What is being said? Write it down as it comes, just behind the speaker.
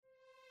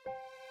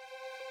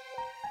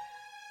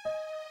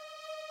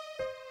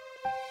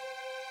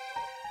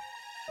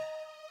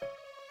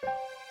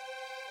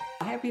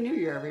Happy New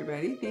Year,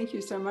 everybody. Thank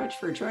you so much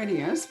for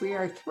joining us. We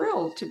are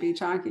thrilled to be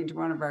talking to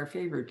one of our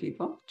favorite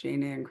people,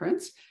 Jayne Ann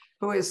Krentz,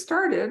 who has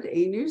started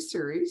a new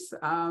series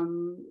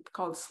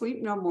called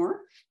Sleep No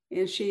More.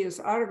 And she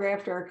has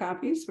autographed our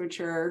copies, which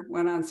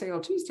went on sale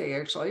Tuesday,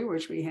 actually,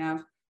 which we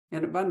have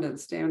in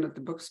abundance down at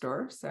the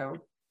bookstore. So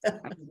I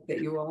hope that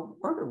you will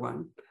order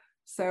one.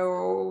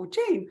 So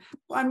Jayne,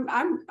 I'm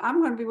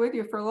going to be with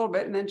you for a little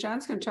bit, and then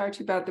John's going to talk to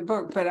you about the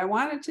book. But I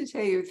wanted to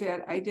tell you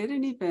that I did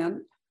an event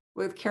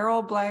with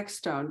Carol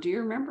Blackstone. Do you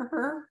remember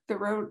her that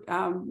wrote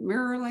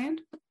Mirrorland?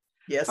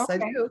 Yes, okay. I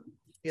do.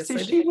 Yes, so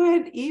she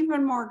went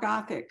even more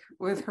gothic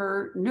with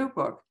her new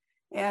book.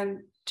 And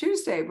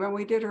Tuesday, when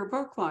we did her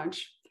book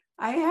launch,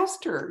 I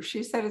asked her,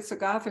 she said it's a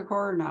gothic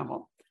horror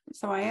novel.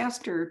 So I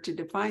asked her to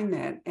define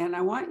that. And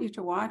I want you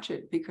to watch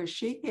it because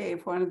she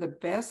gave one of the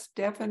best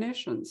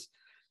definitions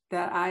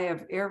that I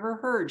have ever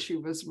heard. She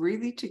was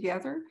really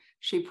together.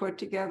 She put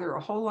together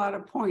a whole lot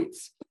of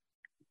points.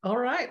 All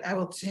right, I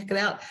will check it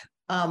out.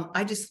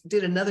 I just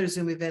did another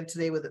Zoom event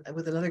today with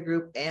another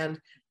group, and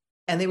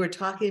they were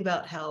talking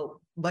about how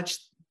much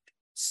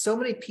so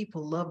many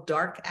people love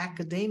dark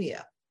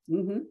academia,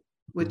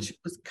 which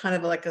was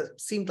kind of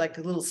seemed like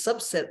a little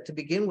subset to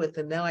begin with,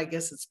 and now I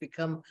guess it's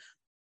become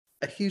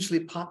a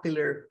hugely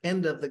popular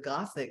end of the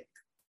Gothic.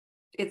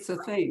 It's a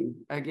thing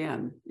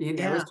again, you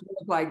know. It's sort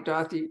of like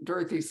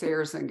Dorothy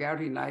Sayers and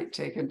Gouty Night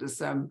taken to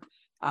some.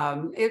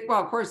 Well,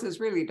 of course,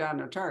 it's really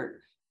Donna Tartt,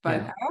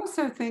 but I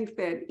also think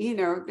that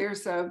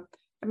there's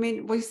I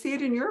mean, we see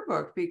it in your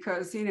book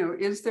because,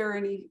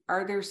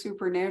 are there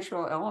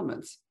supernatural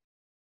elements?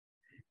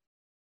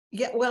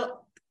 Yeah,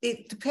 well,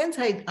 it depends.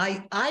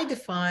 I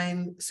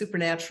define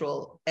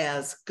supernatural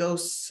as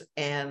ghosts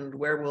and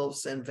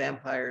werewolves and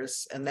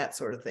vampires and that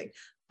sort of thing.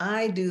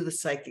 I do the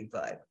psychic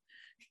vibe.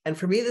 And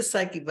for me, the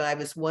psychic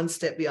vibe is one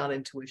step beyond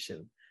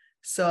intuition.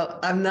 So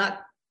I'm not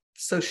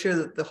so sure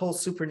that the whole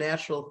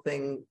supernatural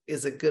thing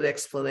is a good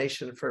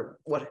explanation for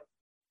what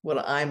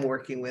I'm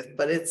working with,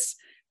 but it's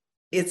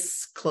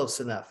close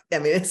enough. I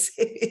mean,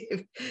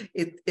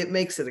 it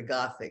makes it a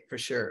Gothic for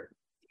sure.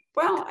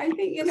 Well, I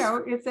think,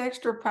 it's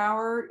extra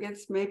power.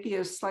 It's maybe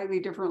a slightly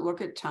different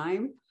look at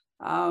time.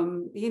 There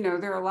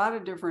are a lot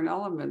of different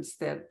elements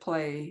that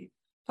play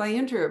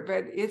into it,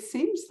 but it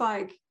seems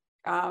like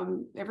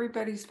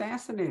everybody's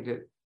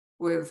fascinated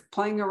with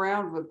playing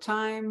around with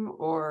time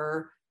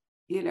or,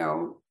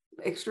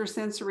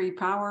 extrasensory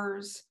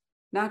powers,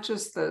 not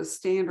just the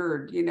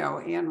standard,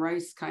 Anne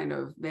Rice kind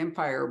of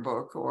vampire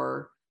book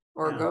or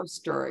ghost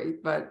story,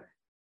 but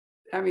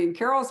I mean,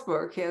 Carol's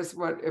book has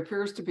what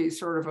appears to be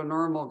sort of a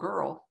normal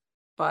girl,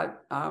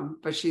 but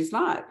she's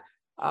not.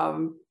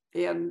 And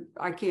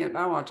I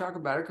don't want to talk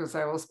about it because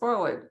I will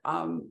spoil it.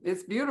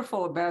 It's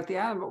beautiful about the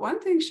island, but one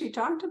thing she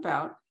talked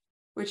about,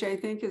 which I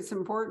think is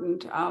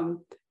important,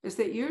 is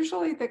that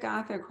usually the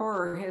Gothic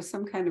horror has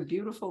some kind of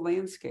beautiful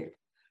landscape,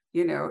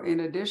 in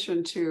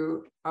addition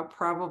to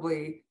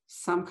probably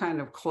some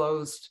kind of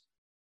closed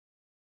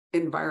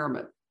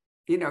environment.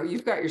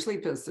 You've got your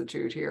Sleep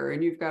Institute here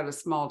and you've got a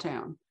small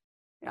town.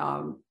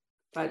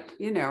 But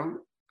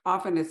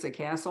often it's a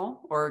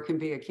castle or it can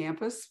be a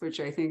campus, which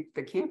I think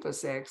the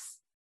campus acts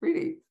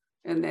really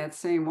in that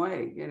same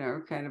way,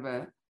 kind of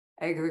a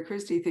Agatha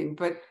Christie thing.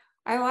 But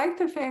I like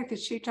the fact that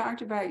she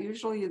talked about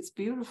usually it's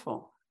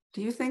beautiful.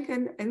 Do you think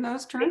in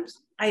those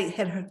terms? I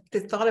had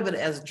thought of it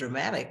as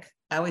dramatic.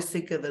 I always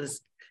think of it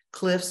as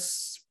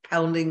cliffs,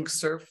 pounding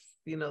surf,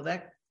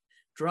 that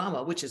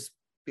drama, which is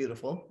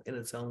beautiful in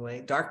its own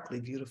way, darkly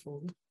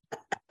beautiful.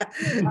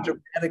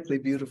 Dramatically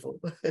beautiful.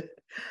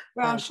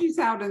 Well, she's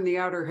out in the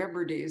Outer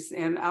Hebrides,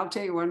 and I'll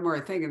tell you one more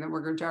thing, and then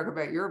we're going to talk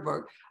about your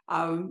book.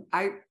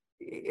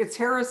 It's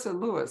Harris and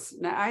Lewis.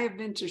 Now, I have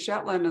been to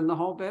Shetland and the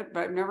whole bit,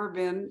 but I've never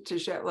been to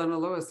Shetland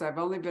and Lewis. I've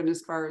only been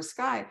as far as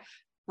Skye.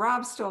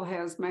 Rob still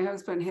has, my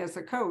husband has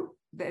a coat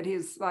that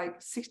he's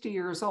like 60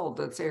 years old.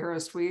 That's a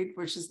Harris tweed,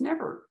 which is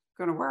never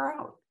going to wear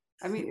out.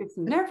 I mean, it's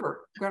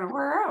never going to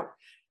wear out.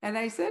 And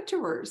I said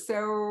to her,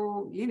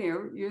 so,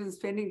 you're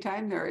spending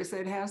time there. I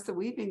said, how's the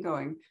weaving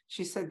going?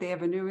 She said, they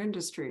have a new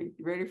industry.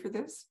 You ready for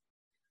this?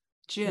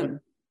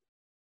 Gin.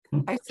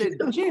 I said,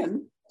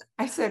 gin?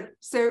 I said,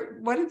 so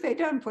what have they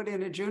done? Put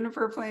in a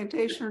juniper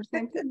plantation or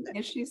something?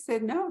 And she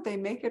said, no, they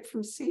make it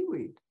from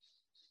seaweed.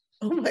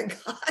 Oh my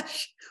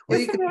gosh. Well,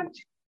 you can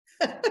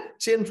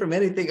gin from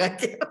anything, I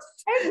guess.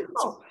 I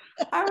know.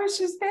 I was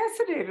just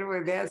fascinated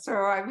with that. So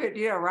I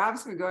mean,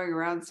 Rob's been going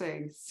around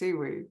saying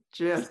seaweed,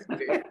 gin.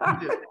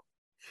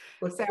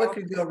 What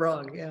could go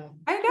wrong? Yeah.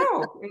 I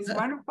know. It's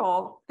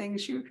wonderful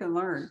things you can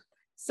learn.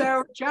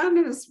 So John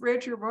has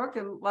read your book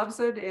and loves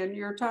it. And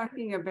you're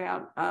talking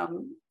about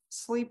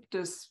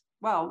sleepwalking,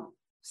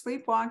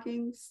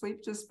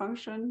 sleep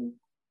dysfunction.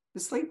 The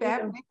sleep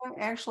apnea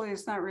actually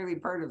is not really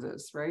part of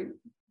this, right?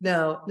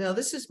 No,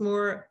 this is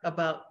more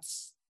about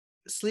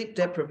sleep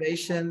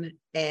deprivation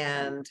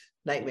and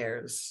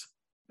nightmares,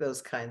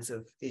 those kinds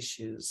of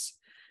issues.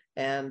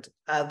 And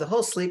the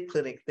whole sleep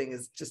clinic thing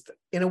is just,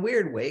 in a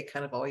weird way,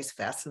 kind of always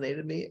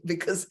fascinated me,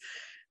 because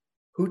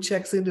who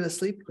checks into a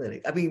sleep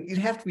clinic? I mean, you'd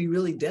have to be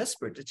really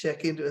desperate to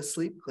check into a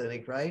sleep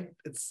clinic, right?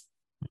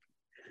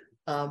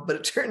 But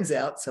it turns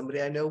out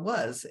somebody I know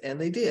was,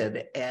 and they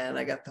did. And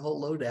I got the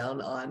whole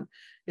lowdown on,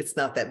 it's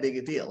not that big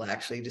a deal,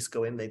 actually. You just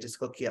go in, they just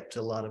hook you up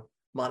to a lot of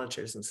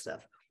monitors and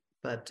stuff.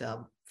 But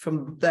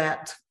from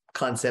that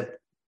concept,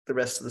 the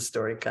rest of the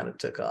story kind of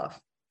took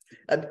off.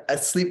 A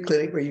sleep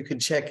clinic where you can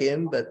check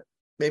in, but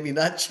maybe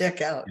not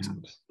check out.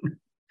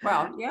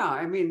 Well, yeah,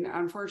 I mean,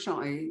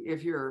 unfortunately,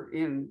 if you're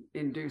in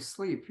induced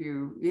sleep,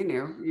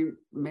 you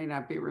may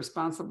not be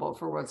responsible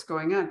for what's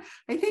going on.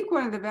 I think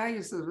one of the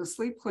values of a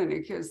sleep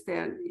clinic is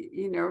that,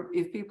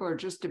 if people are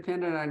just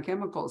dependent on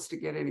chemicals to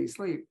get any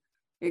sleep,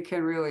 it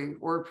can really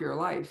warp your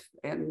life.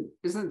 And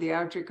isn't the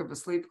object of a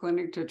sleep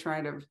clinic to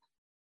try to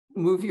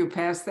move you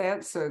past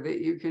that so that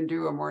you can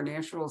do a more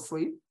natural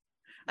sleep?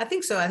 I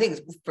think so. I think,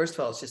 first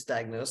of all, it's just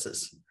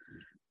diagnosis.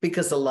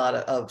 Because a lot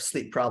of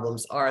sleep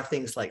problems are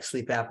things like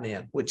sleep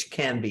apnea, which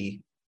can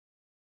be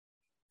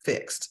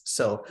fixed.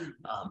 So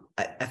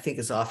I think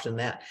it's often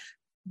that.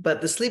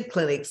 But the sleep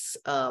clinics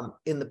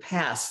in the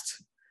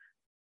past,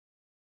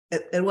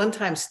 at one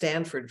time,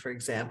 Stanford, for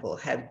example,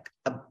 had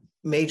a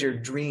major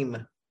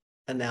dream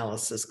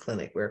analysis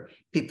clinic where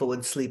people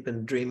would sleep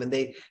and dream, and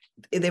they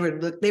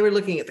were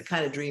looking at the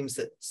kind of dreams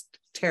that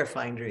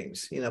terrifying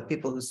dreams,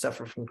 people who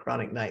suffer from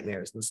chronic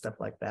nightmares and stuff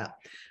like that.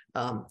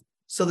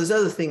 So there's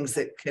other things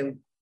that can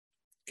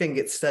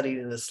get studied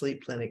in a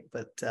sleep clinic,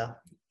 but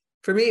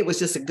for me, it was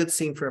just a good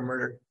scene for a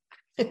murder.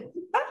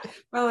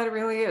 Well, it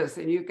really is.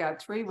 And you've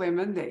got 3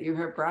 women that you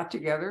have brought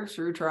together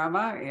through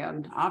trauma,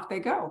 and off they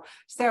go.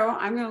 So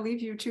I'm going to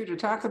leave you 2 to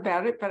talk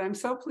about it, but I'm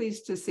so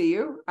pleased to see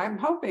you. I'm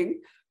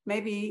hoping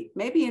maybe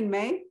in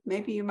May,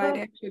 maybe you might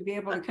actually be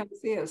able to come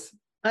see us.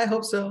 I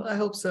hope so. I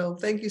hope so.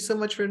 Thank you so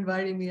much for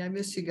inviting me. I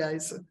miss you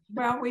guys.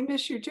 Well, we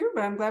miss you too,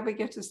 but I'm glad we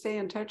get to stay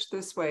in touch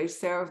this way.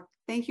 So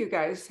thank you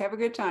guys. Have a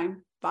good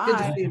time. Bye. Good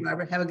to see you,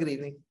 Barbara. Have a good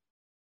evening.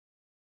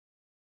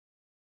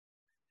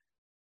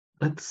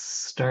 Let's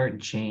start,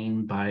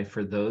 Jane, by,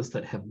 for those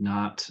that have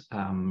not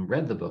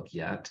read the book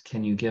yet,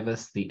 can you give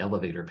us the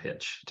elevator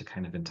pitch to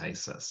kind of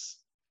entice us?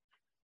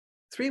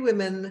 3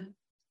 women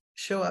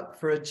show up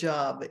for a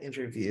job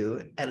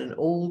interview at an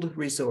old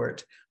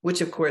resort,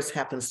 which of course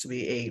happens to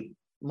be a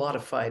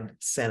modified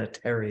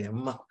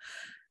sanitarium.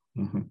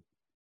 Mm-hmm.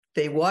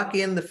 They walk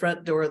in the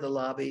front door of the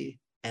lobby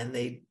and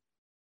they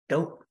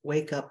don't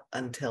wake up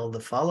until the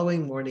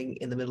following morning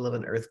in the middle of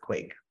an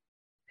earthquake.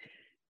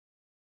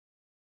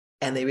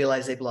 And they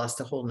realize they've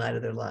lost a whole night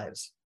of their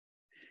lives.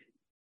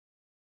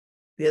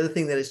 The other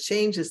thing that has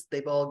changed is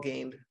they've all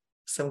gained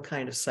some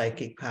kind of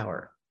psychic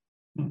power.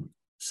 Mm-hmm.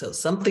 So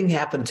something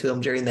happened to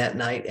them during that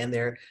night and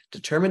they're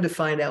determined to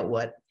find out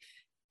what.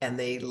 And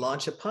they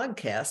launch a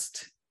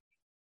podcast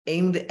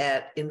aimed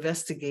at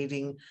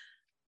investigating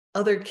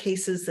other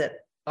cases that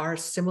are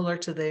similar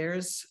to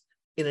theirs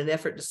in an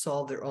effort to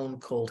solve their own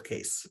cold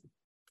case.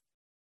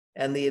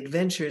 And the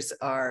adventures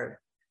are,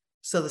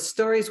 so the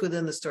stories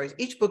within the stories,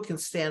 each book can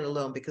stand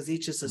alone because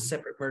each is a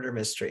separate murder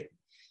mystery.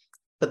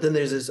 But then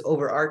there's this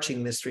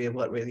overarching mystery of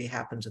what really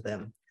happened to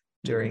them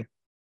during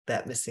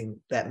that missing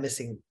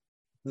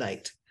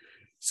night.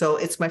 So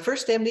it's my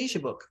first amnesia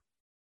book.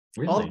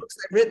 Really? All the books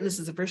I've written, this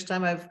is the first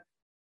time I've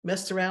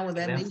messed around with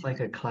amnesia. That's like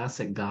a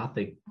classic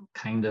Gothic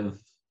kind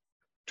of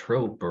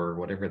trope or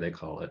whatever they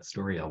call it,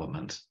 story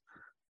element.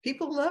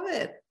 People love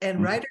it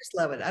and writers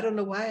love it. I don't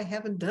know why I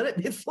haven't done it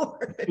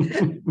before.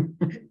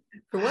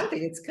 For one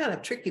thing, it's kind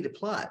of tricky to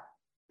plot.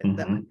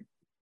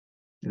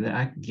 Yeah,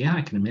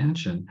 I can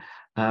imagine.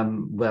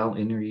 Well,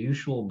 in your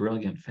usual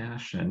brilliant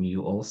fashion,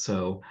 you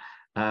also,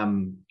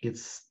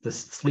 it's the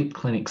sleep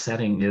clinic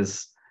setting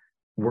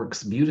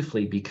works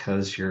beautifully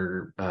because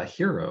your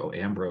hero,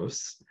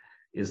 Ambrose,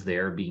 is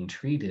there being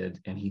treated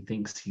and he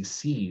thinks he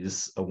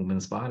sees a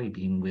woman's body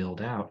being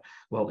wheeled out.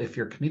 Well, if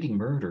you're committing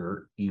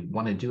murder, you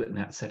want to do it in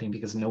that setting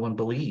because no one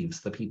believes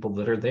the people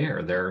that are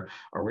there. They're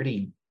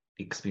already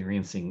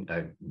experiencing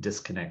a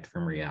disconnect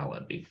from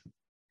reality.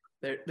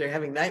 They're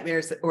having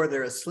nightmares or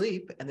they're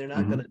asleep and they're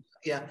not going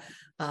to,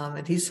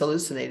 and he's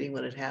hallucinating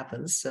when it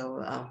happens.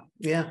 So,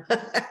 yeah.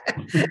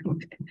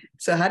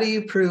 So how do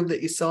you prove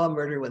that you saw a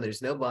murder when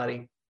there's no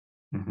body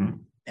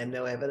and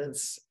no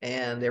evidence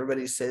and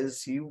everybody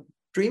says you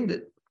dreamed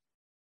it?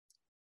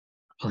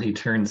 Well, he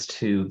turns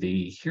to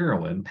the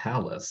heroine,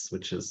 Pallas,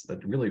 which is a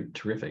really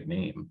terrific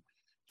name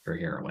for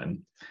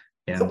heroine.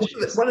 And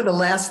one of the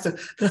last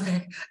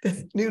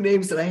new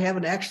names that I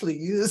haven't actually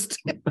used.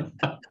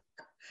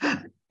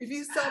 If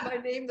you saw my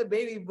name, the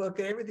baby book,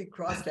 and everything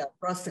crossed out.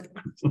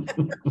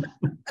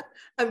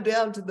 I'm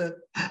down to the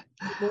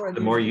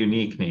more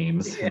unique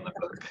names in the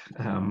book.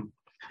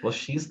 Well,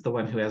 she's the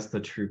one who has the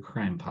true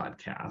crime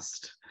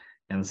podcast.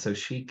 And so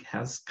she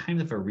has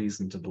kind of a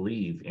reason to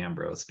believe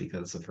Ambrose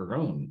because of her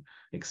own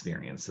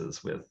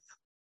experiences with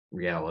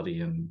reality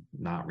and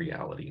not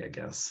reality, I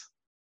guess.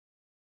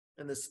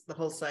 And the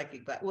whole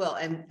psychic, well,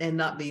 and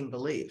not being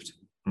believed.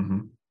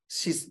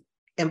 She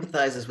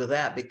empathizes with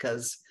that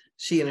because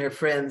she and her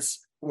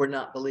friends were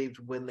not believed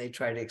when they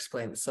try to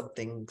explain that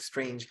something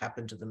strange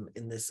happened to them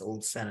in this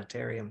old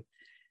sanitarium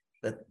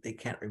that they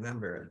can't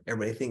remember.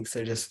 Everybody thinks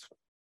they're just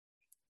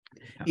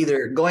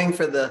either going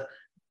for the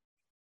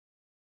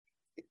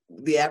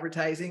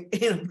advertising,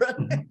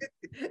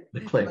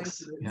 the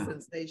clicks,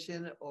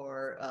 sensation,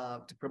 or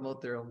to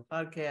promote their own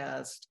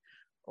podcast,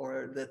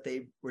 or that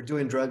they were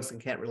doing drugs and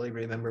can't really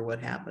remember what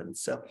happened.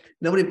 So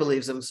nobody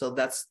believes them. So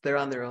they're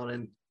on their own.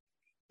 And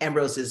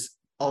Ambrose is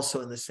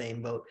also in the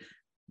same boat,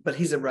 but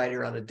he's a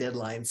writer on a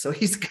deadline. So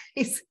he's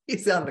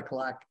on the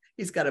clock.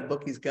 He's got a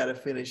book he's got to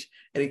finish,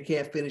 and he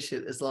can't finish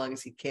it as long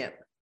as he can't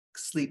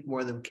sleep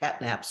more than cat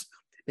naps.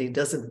 And he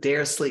doesn't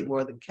dare sleep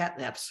more than cat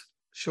naps,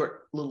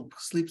 short little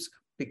sleeps,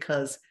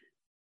 because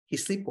he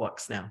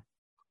sleepwalks now.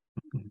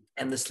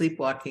 And the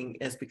sleepwalking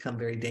has become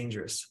very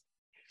dangerous.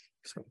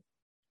 So,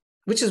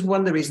 which is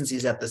one of the reasons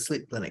he's at the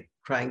sleep clinic,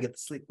 trying to get the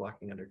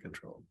sleepwalking under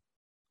control.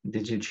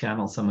 Did you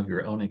channel some of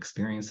your own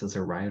experience as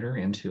a writer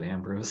into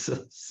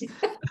Ambrose's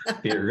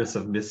fears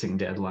of missing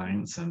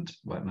deadlines and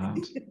whatnot?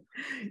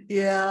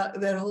 Yeah,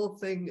 that whole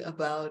thing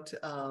about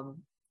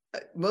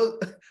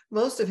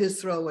most of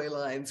his throwaway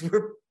lines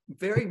were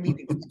very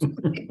meaningful.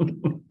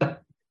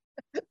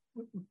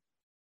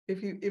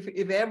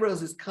 If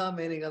Ambrose is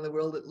commenting on the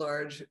world at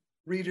large,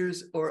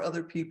 readers or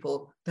other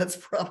people, that's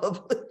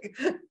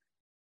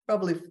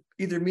probably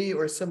either me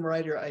or some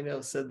writer I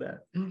know said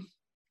that.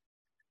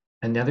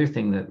 Another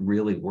thing that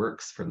really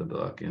works for the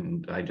book,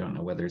 and I don't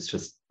know whether it's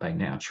just by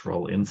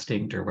natural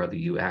instinct or whether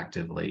you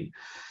actively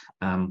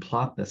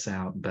plot this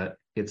out, but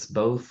it's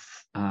both,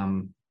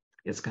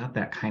 it's got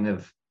that kind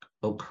of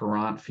au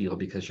courant feel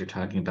because you're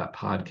talking about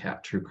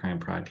true crime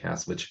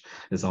podcasts, which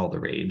is all the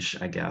rage,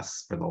 I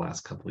guess, for the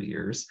last couple of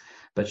years.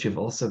 But you've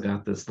also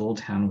got this little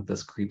town with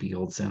this creepy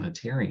old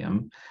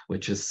sanitarium,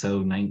 which is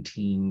so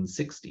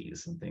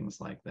 1960s and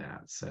things like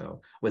that.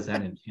 So was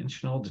that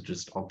intentional to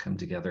just all come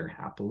together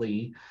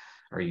happily?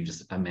 Are you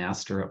just a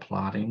master at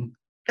plotting?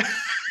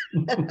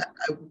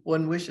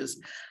 One wishes.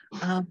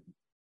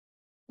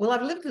 Well,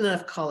 I've lived in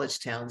enough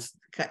college towns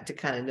to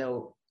kind of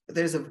know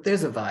there's a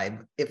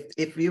vibe.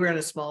 If you were in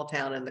a small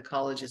town and the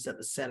college is at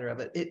the center of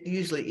it, it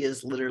usually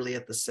is literally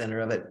at the center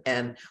of it,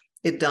 and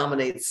it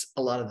dominates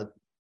a lot of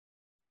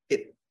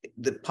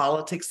the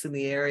politics in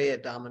the area.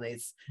 It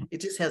dominates.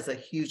 It just has a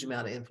huge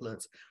amount of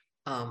influence.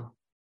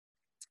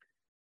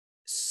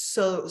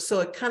 So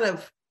it kind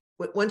of,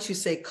 once you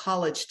say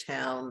college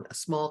town, a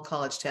small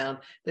college town,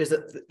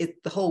 the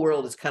whole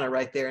world is kind of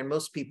right there, and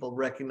most people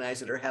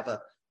recognize it or have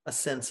a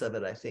sense of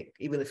it. I think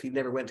even if you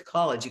never went to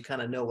college, you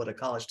kind of know what a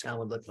college town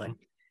would look like,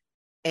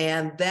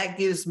 and that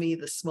gives me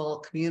the small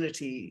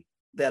community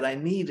that I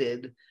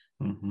needed.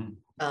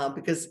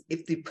 Because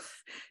if the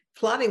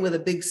plotting with a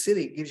big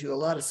city gives you a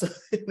lot of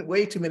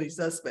way too many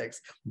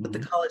suspects, but the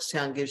college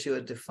town gives you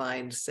a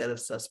defined set of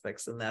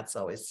suspects, and that's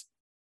always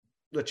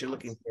what you're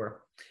looking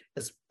for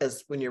as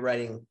when you're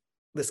writing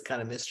this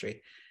kind of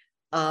mystery.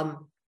 But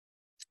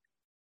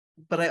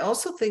I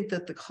also think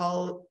that the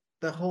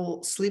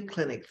whole sleep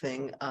clinic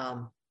thing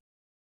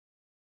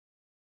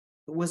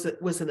was an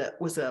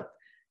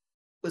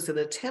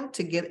attempt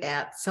to get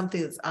at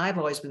something that I've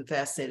always been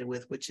fascinated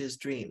with, which is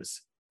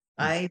dreams.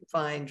 I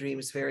find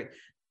dreams very.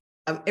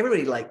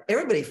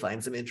 Everybody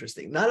finds them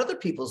interesting. Not other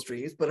people's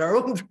dreams, but our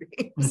own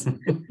dreams.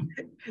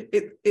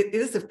 It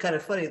is kind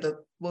of funny.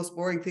 The most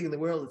boring thing in the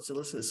world is to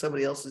listen to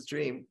somebody else's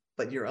dream,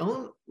 but your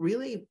own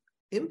really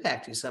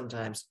impact you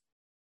sometimes.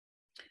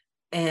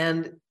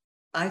 And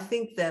I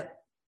think that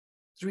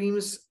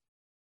dreams,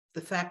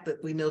 the fact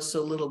that we know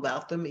so little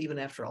about them, even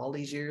after all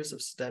these years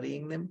of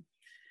studying them,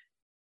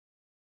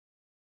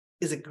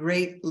 is a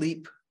great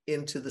leap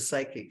into the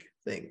psychic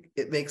thing.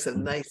 It makes a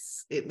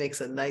nice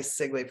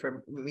segue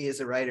for me as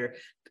a writer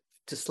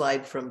to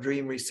slide from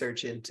dream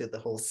research into the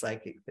whole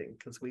psychic thing,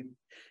 because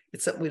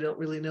it's something we don't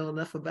really know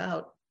enough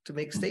about to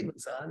make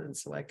statements on, and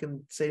so I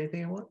can say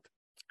anything I want.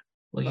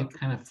 Well, you've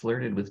kind of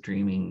flirted with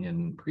dreaming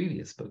in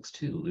previous books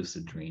too,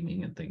 lucid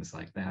dreaming and things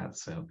like that.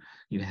 So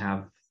you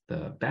have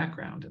the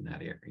background in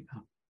that area.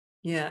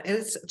 Yeah, and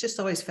it's just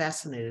always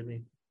fascinated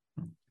me.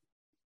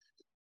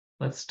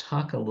 Let's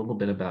talk a little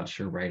bit about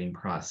your writing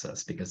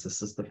process, because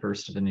this is the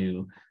first of a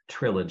new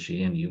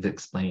trilogy, and you've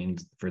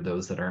explained, for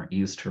those that aren't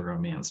used to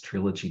romance,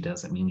 trilogy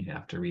doesn't mean you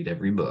have to read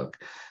every book.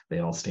 They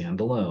all stand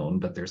alone,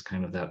 but there's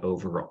kind of that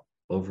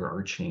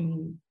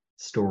overarching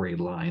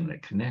storyline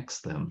that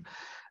connects them.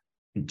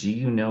 Do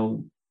you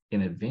know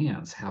in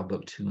advance how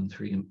book two and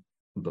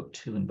book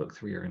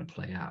three are going to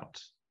play out?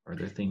 Are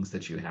there things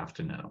that you have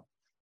to know?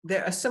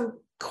 There are some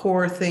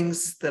core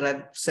things that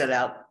I've set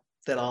out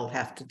that I'll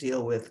have to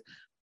deal with,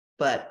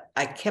 but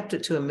I kept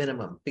it to a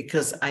minimum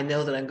because I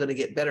know that I'm going to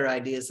get better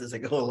ideas as I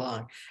go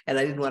along, and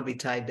I didn't want to be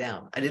tied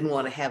down. I didn't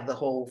want to have the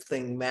whole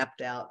thing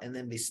mapped out and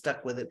then be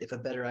stuck with it if a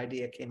better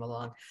idea came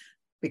along,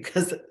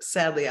 because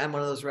sadly, I'm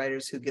one of those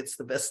writers who gets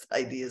the best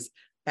ideas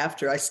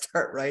after I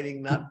start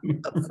writing, not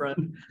up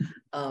front.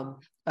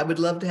 I would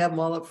love to have them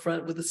all up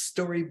front with a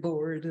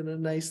storyboard and a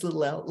nice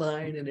little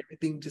outline and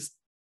everything just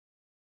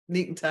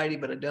neat and tidy,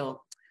 but I don't.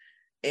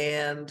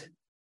 And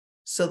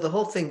So the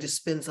whole thing just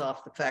spins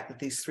off the fact that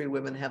these three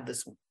women have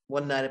this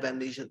one night of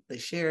amnesia they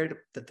shared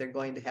that they're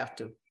going to have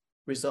to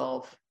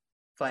resolve,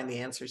 find the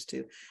answers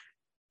to.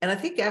 And I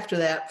think after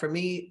that, for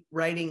me,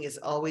 writing is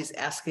always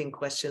asking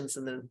questions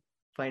and then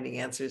finding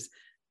answers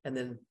and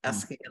then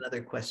asking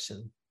another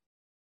question.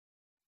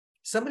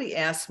 Somebody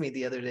asked me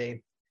the other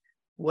day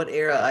what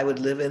era I would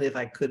live in if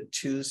I could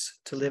choose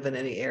to live in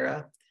any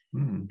era.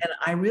 And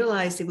I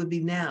realized it would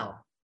be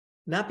now,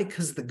 not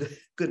because of the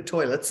good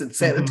toilets and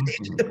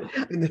sanitation.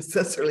 I mean, that's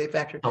certainly a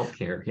factor.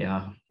 Healthcare,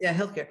 yeah. Yeah,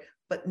 healthcare.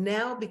 But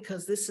now,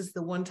 because this is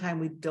the one time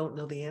we don't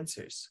know the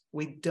answers.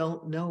 We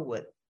don't know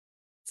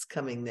what's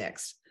coming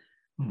next.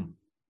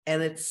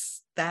 And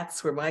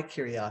that's where my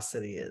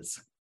curiosity is.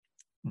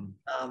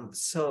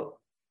 So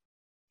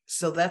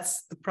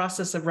that's the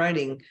process of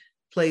writing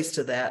plays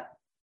to that,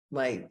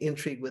 my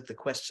intrigue with the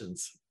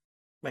questions,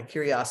 my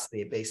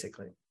curiosity,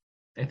 basically.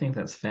 I think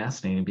that's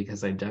fascinating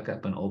because I dug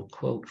up an old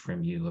quote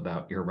from you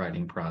about your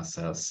writing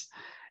process.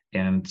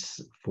 And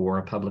for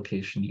a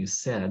publication, you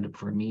said,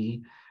 for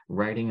me,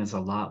 writing is a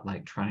lot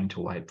like trying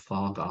to wipe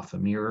fog off a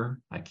mirror.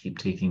 I keep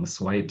taking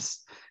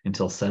swipes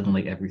until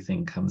suddenly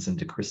everything comes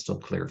into crystal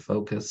clear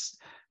focus.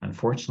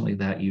 Unfortunately,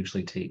 that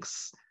usually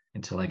takes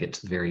until I get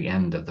to the very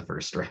end of the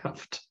first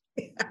draft.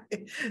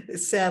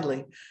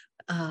 Sadly,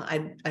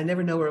 I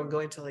never know where I'm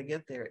going till I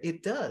get there.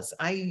 It does.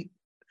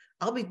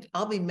 I'll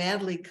be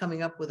madly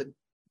coming up with a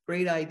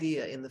great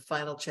idea in the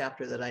final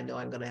chapter that I know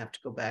I'm going to have to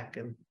go back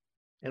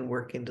and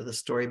work into the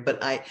story.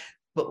 But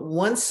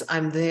once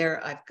I'm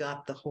there, I've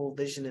got the whole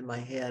vision in my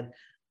head.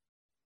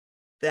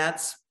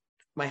 That's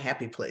my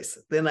happy place.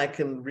 Then I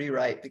can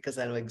rewrite because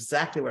I know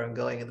exactly where I'm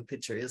going and the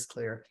picture is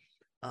clear.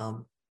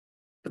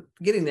 But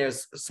getting there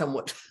is a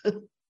somewhat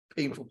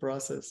painful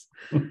process.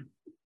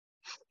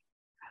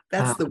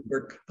 That's the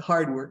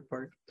hard work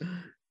part.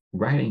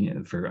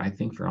 Writing I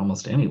think for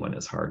almost anyone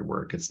is hard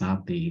work. It's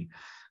not the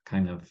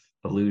kind of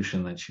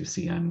illusion that you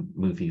see on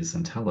movies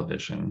and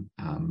television.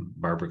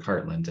 Barbara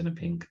Cartland in a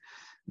pink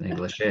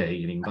negligee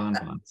eating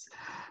bonbons.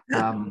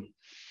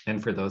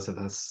 And for those of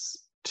us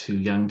too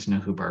young to know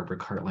who Barbara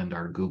Cartland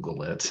are,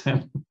 Google it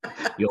and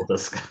you'll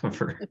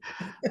discover.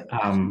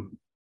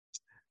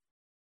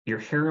 Your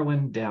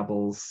heroine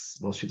dabbles,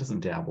 well, she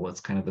doesn't dabble,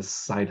 it's kind of a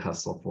side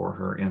hustle for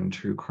her in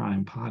true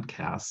crime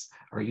podcasts.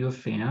 Are you a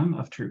fan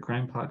of true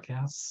crime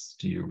podcasts?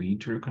 Do you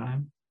read true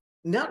crime?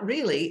 Not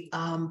really,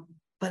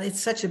 but it's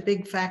such a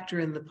big factor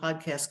in the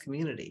podcast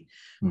community.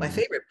 My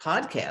favorite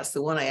podcast,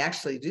 the one I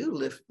actually do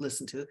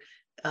listen to,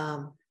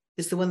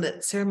 is the one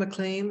that Sarah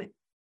McLean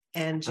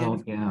and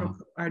Jennifer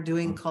are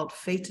doing called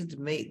Fated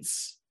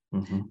Mates.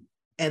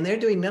 And they're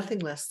doing nothing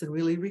less than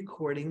really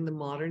recording the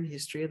modern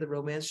history of the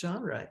romance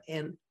genre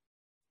and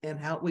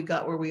how we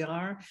got where we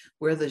are,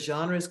 where the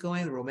genre is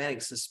going, the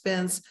romantic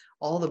suspense,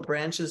 all the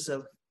branches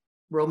of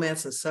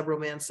romance and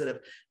sub-romance that have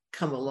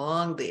come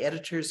along, the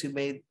editors who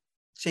made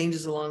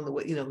changes along the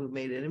way, who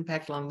made an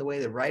impact along the way,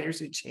 the writers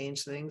who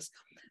changed things.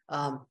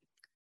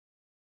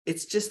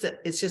 It's just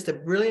a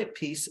brilliant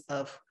piece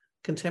of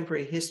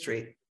contemporary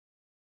history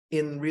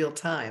in real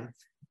time.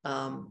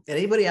 And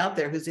anybody out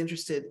there who's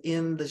interested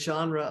in the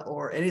genre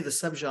or any of the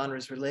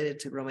subgenres related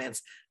to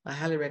romance, I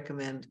highly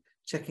recommend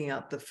checking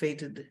out the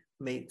Fated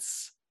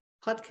Mates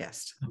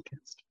podcast.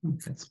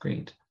 That's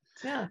great.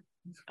 Yeah.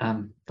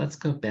 Let's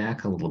go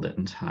back a little bit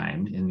in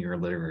time in your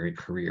literary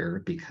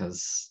career,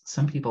 because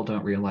some people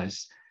don't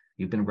realize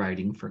you've been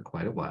writing for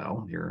quite a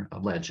while. You're a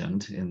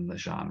legend in the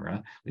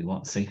genre. We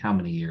won't say how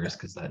many years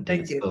because that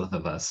dates both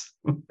of us.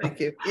 Thank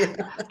you.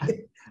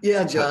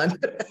 Yeah, John.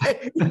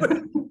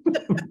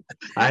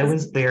 I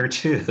was there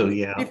too.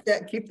 Yeah.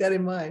 Keep that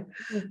in mind.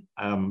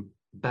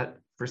 But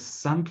for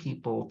some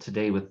people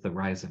today, with the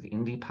rise of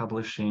indie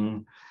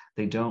publishing,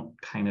 they don't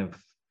kind of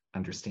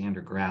understand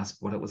or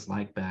grasp what it was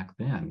like back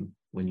then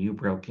when you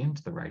broke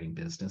into the writing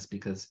business,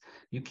 because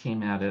you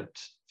came at it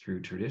through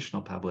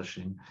traditional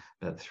publishing,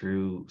 but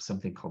through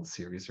something called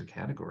series or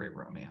category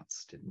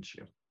romance, didn't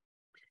you?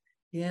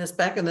 Yes,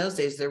 back in those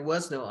days, there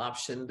was no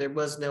option. There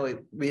was no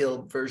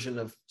real version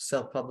of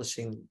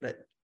self-publishing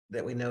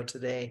that we know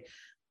today.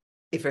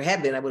 If there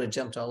had been, I would have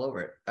jumped all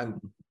over it.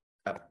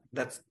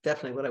 That's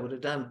definitely what I would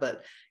have done.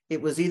 But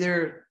it was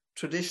either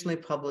traditionally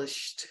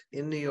published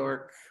in New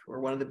York or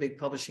one of the big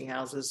publishing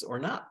houses or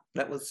not.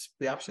 That was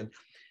the option.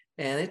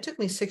 And it took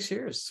me 6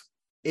 years.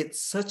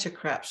 It's such a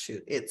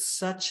crapshoot. It's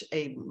such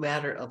a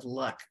matter of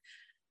luck,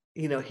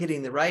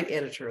 hitting the right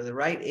editor or the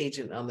right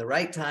agent on the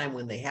right time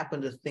when they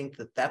happen to think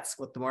that that's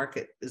what the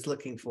market is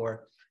looking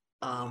for.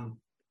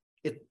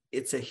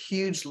 It's a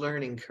huge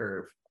learning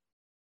curve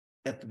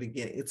at the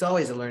beginning. It's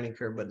always a learning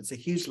curve, but it's a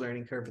huge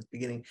learning curve at the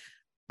beginning,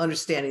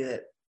 understanding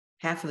that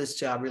half of this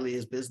job really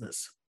is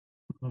business.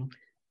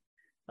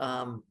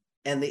 And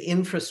the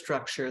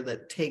infrastructure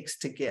that takes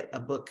to get a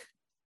book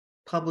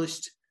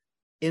published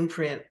in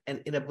print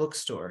and in a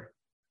bookstore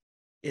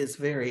is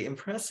very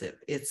impressive.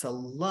 It's a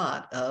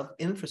lot of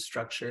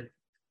infrastructure.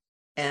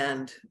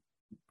 And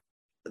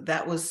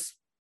that was,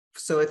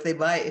 so if they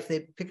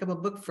pick up a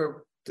book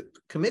to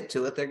commit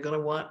to it, they're going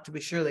to want to be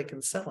sure they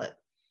can sell it.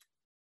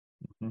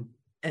 Mhm.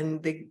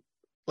 And they,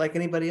 like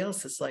anybody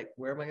else, it's like,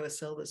 where am I going to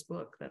sell this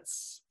book?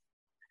 That's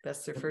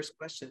their first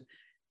question.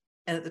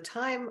 And at the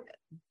time,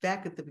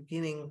 back at the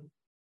beginning,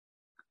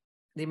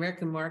 the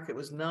American market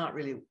was not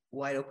really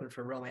wide open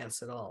for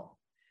romance at all.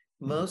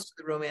 Most of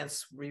the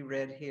romance we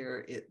read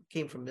here, it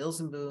came from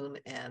Mills and Boon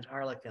and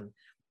Harlequin,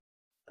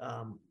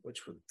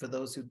 which for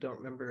those who don't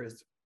remember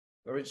is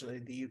originally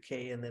the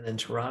UK and then in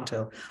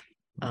Toronto.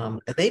 And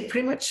they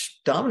pretty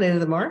much dominated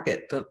the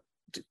market. But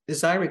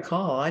as I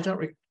recall, I don't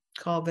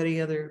recall of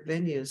any other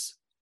venues.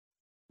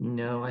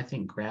 No, I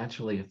think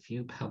gradually a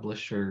few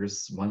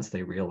publishers, once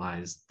they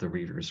realized the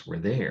readers were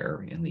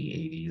there in the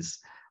 80s,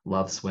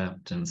 Love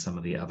Swept and some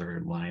of the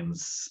other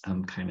lines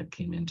kind of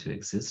came into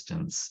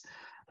existence.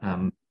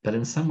 But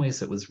in some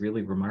ways, it was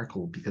really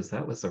remarkable because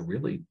that was a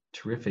really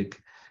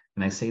terrific,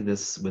 and I say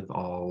this with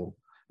all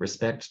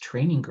respect,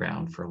 training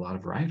ground for a lot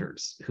of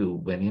writers who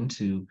went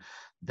into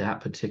that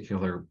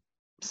particular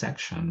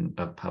section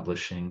of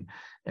publishing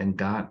and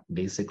got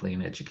basically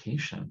an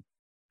education,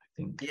 I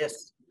think.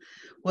 Yes.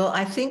 Well,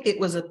 I think it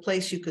was a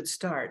place you could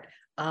start.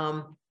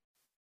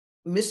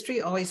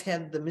 Mystery always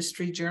had the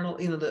mystery journal,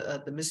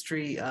 the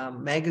mystery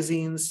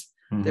magazines.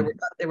 Mm-hmm.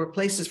 There were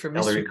places for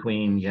mystery. Ellery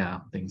Queen, yeah,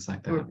 things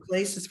like that. There were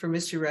places for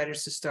mystery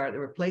writers to start. There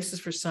were places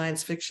for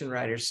science fiction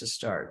writers to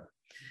start.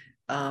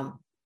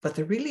 But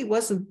there really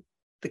wasn't.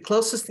 The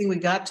closest thing we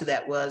got to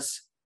that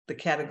was the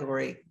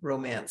category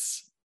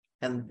romance,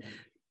 and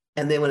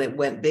then when it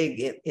went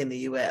big in the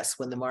U.S.,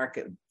 when the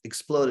market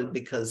exploded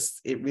because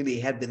it really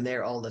had been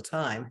there all the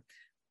time,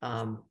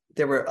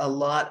 there were a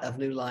lot of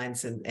new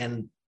lines,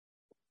 and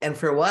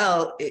for a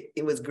while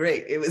it was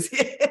great. It was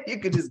you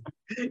could just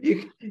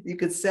you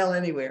could sell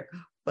anywhere,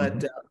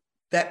 but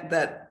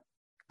that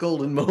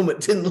golden moment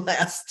didn't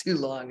last too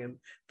long, and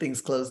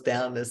things closed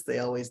down as they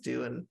always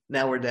do. And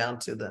now we're down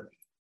to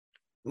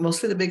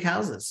mostly the big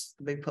houses,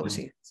 the big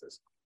publishing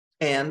houses,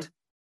 and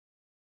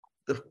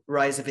the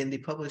rise of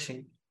indie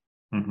publishing.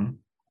 Mm-hmm.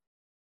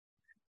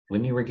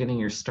 When you were getting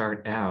your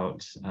start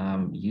out,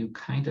 you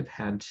kind of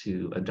had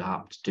to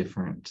adopt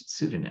different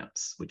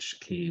pseudonyms, which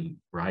gave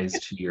rise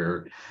to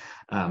your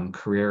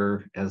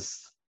career as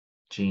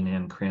Jane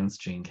Ann Krentz,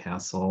 Jane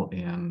Castle,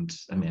 and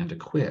Amanda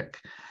Quick.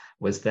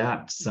 Was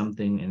that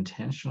something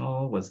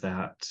intentional? Was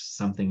that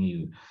something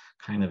you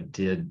kind of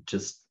did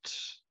just?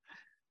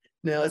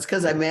 No, it's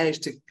because I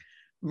managed to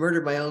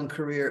murder my own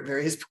career at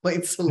various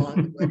points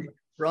along the way.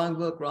 Wrong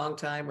book, wrong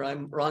time,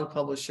 wrong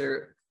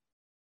publisher.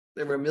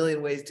 There were a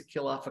million ways to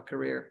kill off a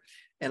career,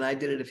 and I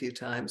did it a few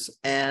times.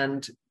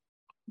 And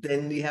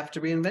then you have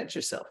to reinvent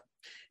yourself.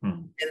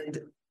 And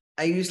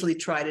I usually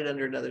tried it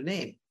under another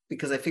name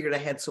because I figured I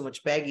had so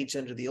much baggage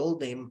under the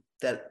old name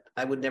that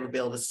I would never be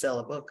able to sell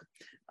a book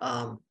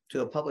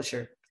to a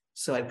publisher.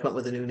 So I'd come up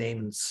with a new name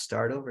and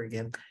start over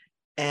again.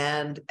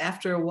 And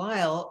after a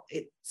while,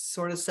 it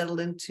sort of settled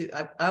into,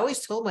 I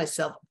always told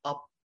myself,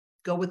 I'll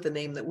go with the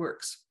name that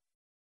works.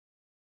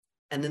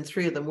 And then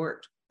 3 of them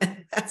worked.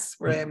 And that's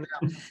where I am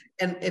now.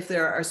 And if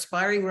there are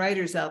aspiring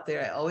writers out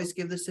there, I always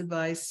give this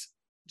advice.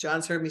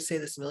 John's heard me say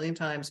this a million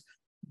times.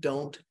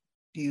 Don't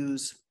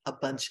use a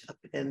bunch of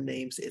pen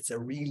names. It's a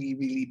really,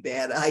 really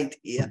bad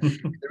idea.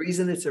 The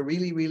reason it's a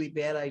really, really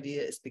bad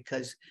idea is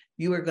because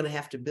you are going to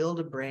have to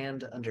build a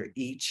brand under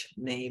each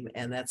name,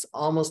 and that's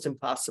almost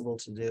impossible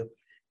to do.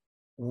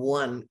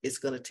 One is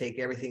going to take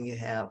everything you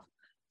have.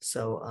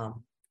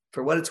 So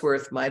for what it's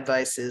worth, my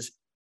advice is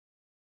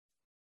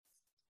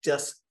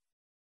just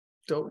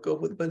don't go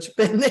with a bunch of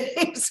pen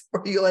names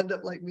or you'll end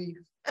up like me.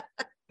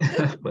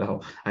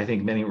 Well, I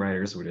think many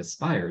writers would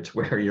aspire to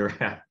where you're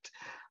at.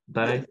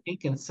 But I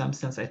think in some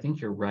sense, I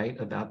think you're right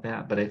about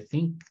that. But I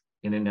think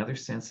in another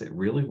sense, it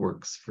really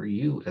works for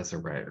you as a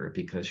writer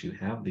because you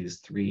have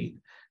these 3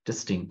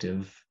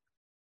 distinctive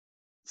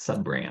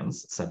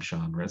sub-brands,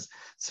 subgenres,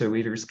 so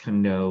readers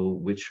can know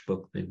which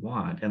book they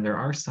want. And there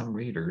are some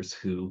readers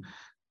who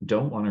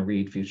don't want to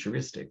read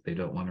futuristic. They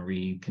don't want to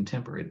read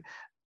contemporary.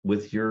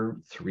 With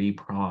your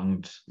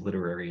 3-pronged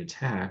literary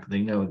attack,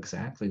 they know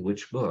exactly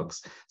which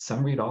books.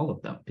 Some read all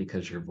of them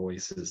because your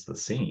voice is the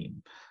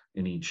same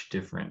in each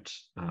different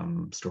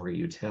story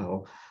you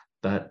tell,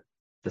 but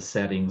the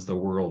settings, the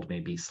world may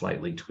be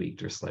slightly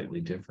tweaked or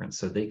slightly different.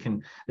 So they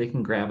can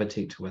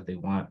gravitate to what they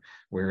want.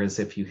 Whereas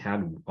if you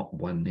had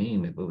one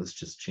name, if it was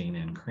just Jane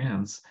Ann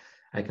Krentz,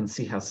 I can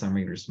see how some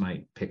readers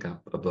might pick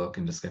up a book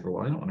and discover,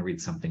 well, I don't want to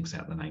read something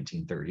set in the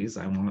 1930s.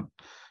 I want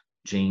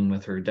Jane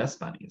with her dust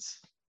bunnies.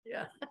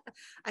 Yeah,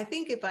 I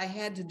think if I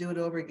had to do it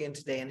over again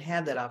today and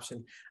had that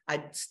option,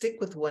 I'd stick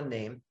with one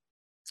name,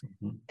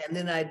 and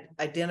then I'd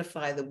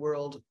identify the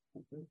world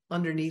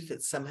underneath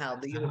it somehow,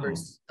 the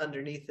universe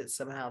underneath it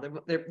somehow.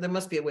 There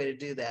must be a way to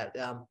do that.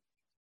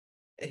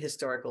 A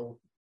historical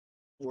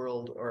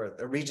world or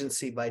a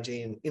Regency by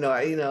Jane,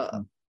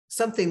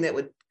 something that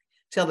would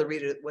tell the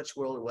reader which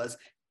world it was.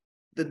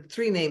 The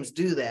 3 names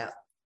do that,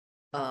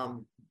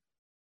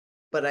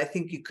 but I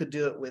think you could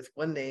do it with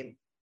one name.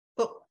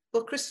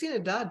 Well, Christina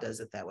Dodd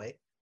does it that way.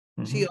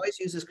 She always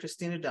uses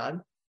Christina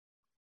Dodd,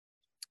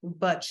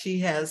 but she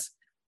has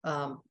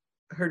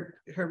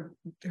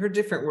her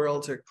different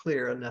worlds are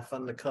clear enough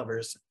on the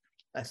covers,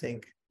 I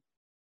think.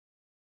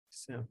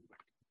 So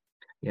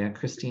Yeah,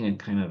 Christina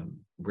kind of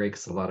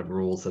breaks a lot of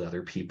rules that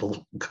other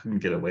people couldn't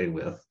get away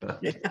with. But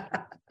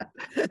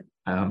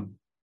yeah.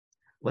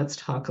 Let's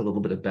talk a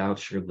little bit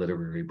about your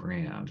literary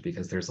brand,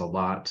 because there's a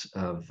lot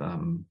of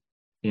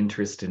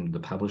interest in the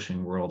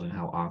publishing world and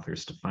how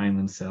authors define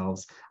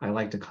themselves. I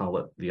like to call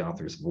it the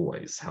author's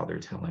voice, how they're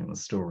telling the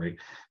story.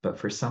 But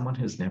for someone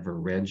who's never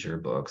read your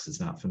books, is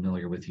not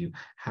familiar with you,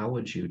 how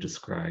would you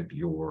describe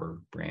your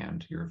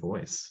brand, your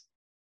voice?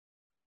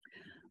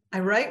 I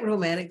write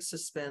romantic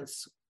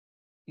suspense,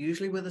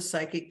 usually with a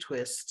psychic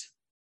twist,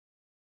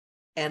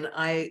 and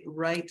I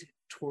write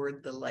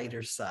toward the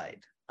lighter side.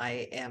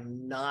 I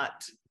am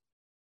not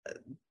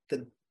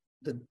the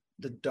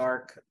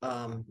dark,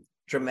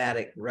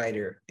 dramatic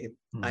writer.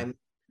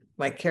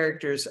 My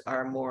characters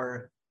are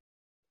more.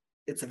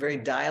 It's a very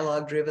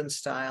dialogue-driven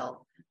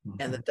style,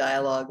 and the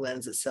dialogue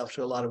lends itself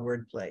to a lot of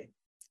wordplay.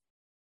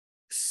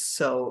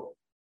 So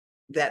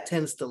that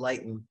tends to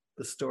lighten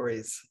the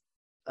stories.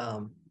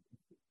 I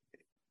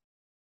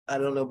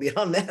don't know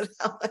beyond that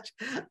how much.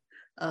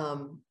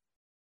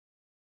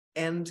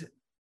 And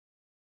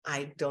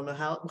I don't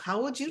know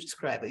how would you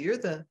describe it? You're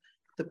the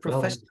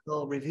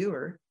professional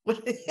reviewer.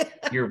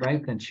 You're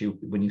right that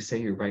when you say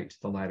you're right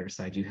to the lighter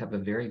side, you have a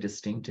very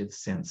distinctive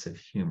sense of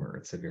humor.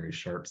 It's a very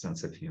sharp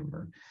sense of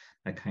humor.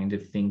 I kind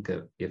of think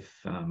of if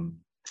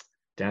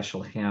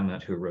Dashiell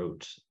Hammett, who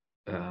wrote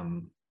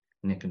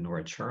Nick and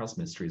Nora Charles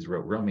mysteries,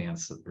 wrote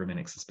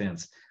romantic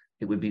suspense,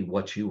 it would be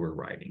what you were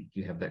writing.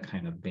 You have that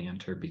kind of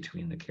banter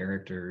between the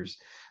characters.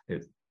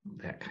 There's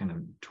that kind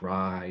of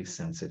dry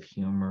sense of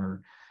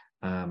humor.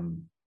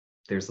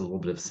 There's a little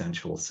bit of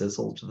sensual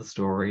sizzle to the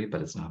story,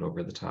 but it's not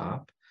over the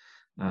top.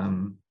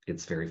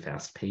 It's very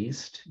fast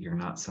paced. You're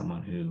not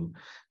someone who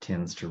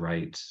tends to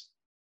write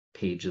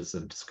pages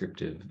of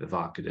descriptive,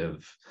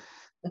 evocative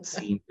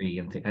scenery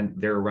and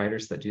there are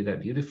writers that do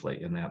that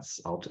beautifully. And that's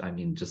all. I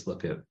mean, just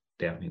look at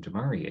Daphne du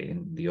Maurier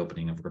in the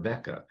opening of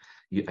Rebecca.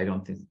 I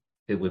don't think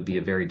it would be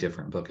a very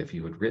different book if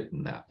you had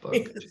written that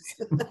book.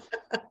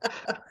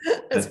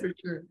 That's for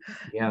sure.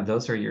 Yeah,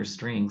 those are your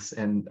strengths.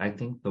 And I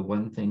think the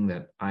one thing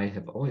that I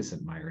have always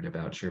admired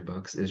about your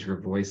books is your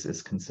voice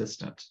is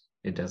consistent.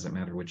 It doesn't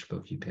matter which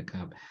book you pick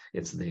up,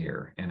 it's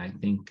there. And I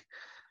think,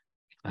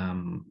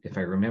 if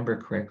I remember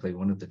correctly,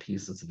 one of the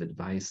pieces of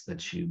advice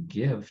that you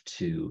give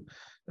to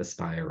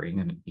aspiring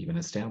and even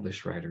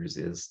established writers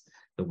is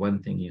the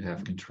one thing you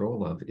have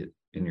control of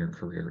in your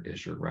career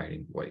is your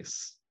writing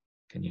voice.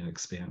 Can you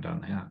expand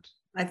on that?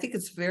 I think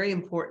it's very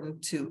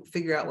important to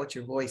figure out what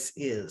your voice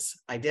is,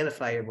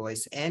 identify your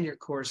voice and your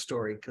core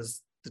story,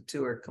 because the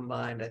two are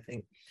combined, I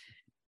think,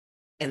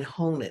 and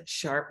hone it,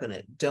 sharpen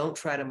it. Don't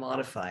try to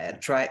modify it.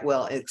 Try it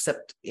well,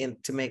 except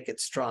to make it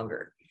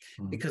stronger,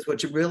 because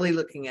what you're really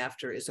looking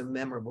after is a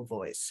memorable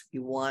voice.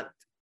 You want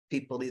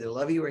people to either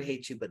love you or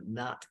hate you, but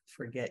not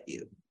forget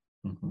you.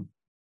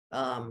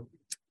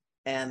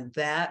 And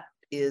that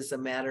is a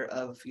matter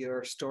of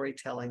your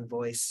storytelling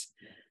voice.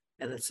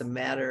 And it's a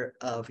matter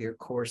of your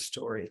core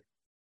story.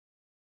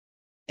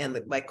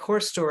 And my core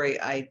story,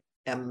 I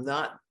am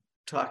not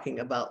talking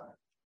about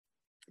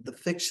the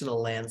fictional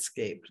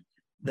landscape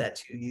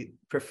that you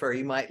prefer.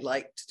 You might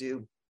like to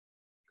do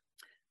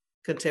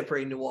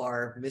contemporary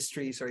noir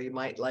mysteries, or you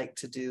might like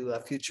to do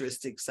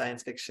futuristic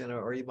science fiction,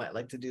 or you might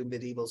like to do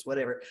medievals,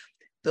 whatever.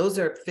 Those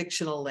are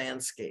fictional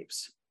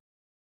landscapes.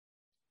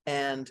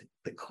 And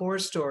the core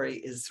story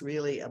is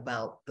really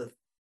about the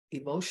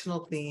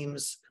emotional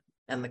themes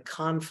and the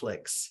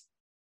conflicts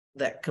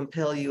that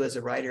compel you as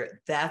a writer.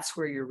 That's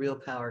where your real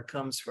power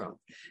comes from.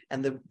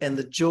 And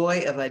the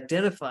joy of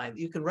identifying,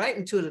 you can write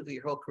intuitively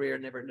your whole career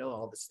and never know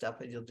all this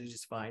stuff, and you'll do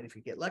just fine if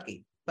you get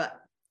lucky. But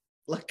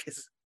luck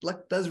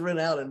does run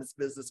out in this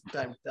business from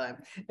time to time.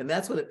 And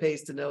that's when it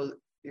pays to know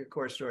your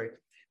core story,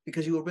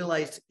 because you will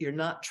realize you're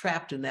not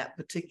trapped in that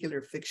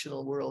particular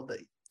fictional world that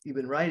you've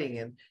been writing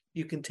in.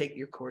 You can take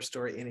your core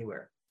story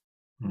anywhere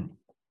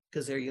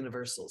because they're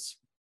universals.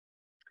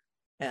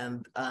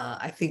 And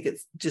I think it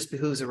just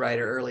behooves a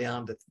writer early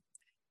on to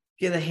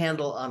get a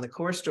handle on the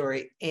core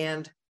story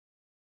and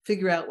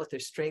figure out what their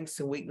strengths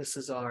and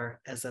weaknesses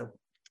are as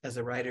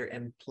a writer,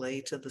 and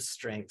play to the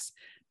strengths.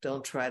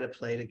 Don't try to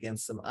play it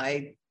against them.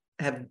 I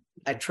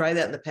tried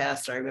that in the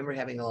past. I remember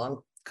having a long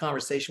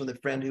conversation with a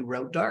friend who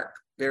wrote dark,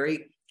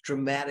 very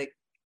dramatic,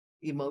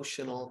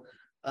 emotional,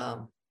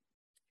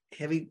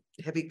 heavy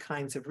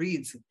kinds of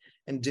reads,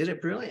 and did it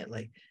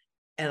brilliantly.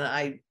 And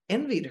I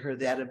envied her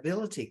that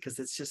ability, because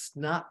it's just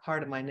not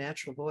part of my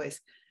natural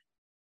voice.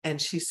 And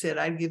she said,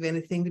 I'd give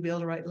anything to be able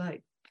to write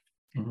light.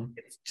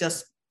 It's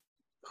just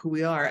who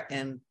we are,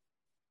 and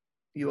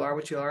you are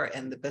what you are.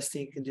 And the best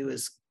thing you can do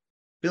is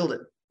build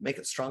it, make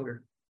it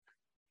stronger.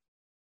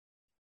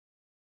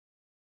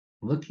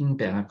 Looking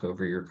back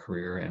over your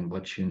career and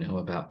what you know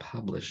about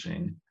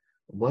publishing,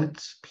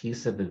 what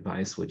piece of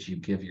advice would you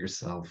give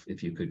yourself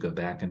if you could go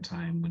back in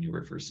time when you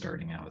were first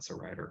starting out as a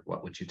writer?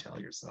 What would you tell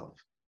yourself?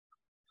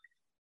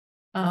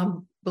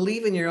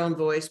 Believe in your own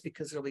voice,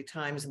 because there'll be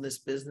times in this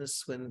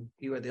business when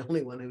you are the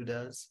only one who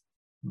does.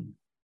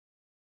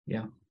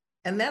 Yeah.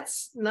 And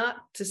that's not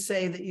to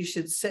say that you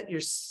should set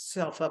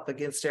yourself up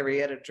against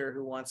every editor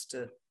who wants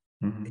to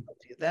help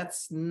you.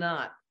 That's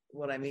not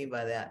what I mean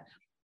by that.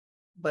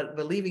 But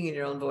believing in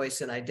your own voice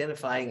and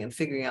identifying and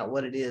figuring out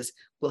what it is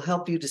will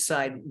help you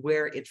decide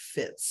where it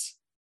fits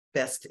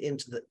best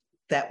into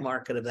that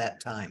market of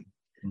that time.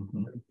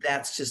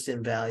 That's just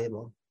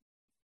invaluable.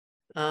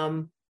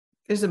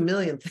 There's a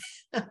million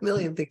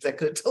things I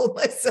could have told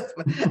myself,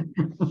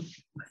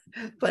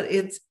 but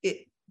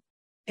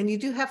and you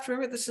do have to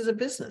remember this is a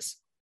business.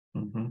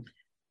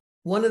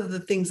 One of the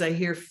things I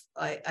hear,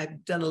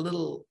 I've done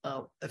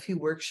a few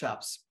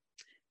workshops,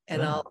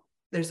 and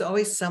there's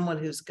always someone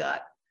who's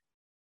got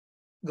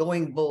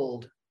going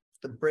bold,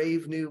 the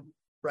brave new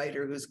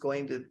writer who's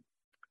going to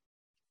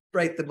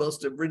write the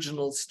most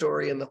original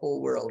story in the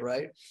whole world,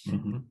 right?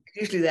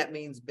 Usually that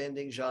means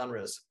bending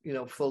genres,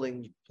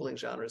 pulling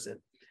genres in.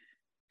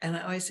 And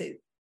I always say,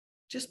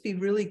 just be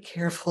really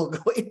careful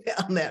going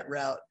down that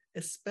route,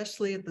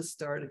 especially at the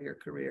start of your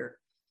career,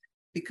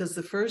 because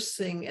the first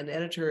thing an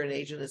editor or an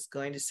agent is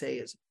going to say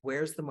is,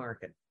 where's the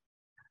market?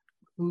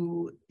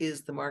 Who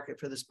is the market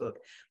for this book?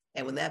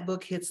 And when that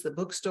book hits the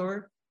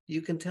bookstore,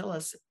 you can tell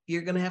us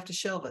you're going to have to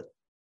shelve it.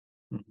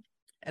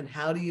 And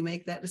how do you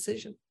make that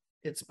decision?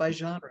 It's by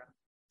genre.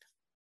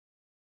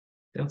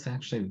 That's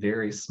actually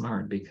very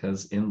smart,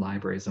 because in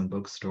libraries and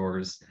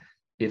bookstores,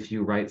 if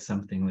you write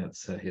something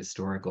that's a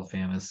historical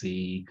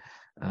fantasy,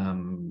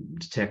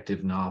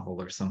 detective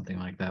novel or something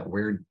like that,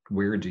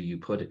 where do you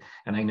put it?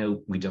 And I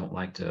know we don't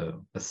like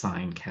to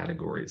assign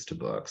categories to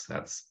books.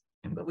 That's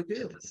But we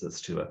do.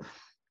 This to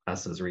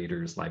us as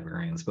readers,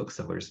 librarians,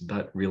 booksellers.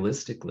 But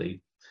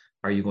realistically,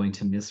 are you going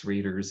to miss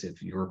readers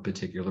if your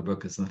particular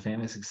book is in the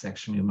fantasy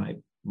section? You might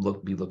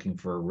be looking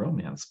for a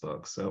romance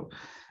book. So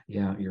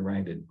yeah, you're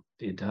right,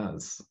 it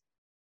does.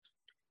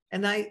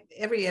 And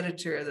every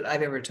editor that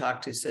I've ever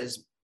talked to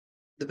says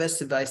the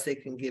best advice they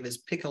can give is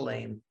pick a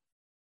lane.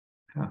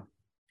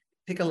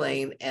 Pick a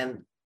lane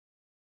and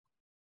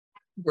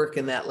work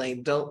in that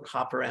lane. Don't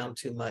hop around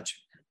too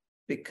much,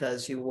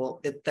 because you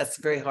won't. That's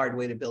a very hard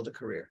way to build a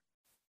career.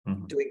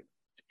 And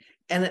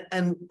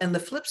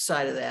the flip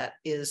side of that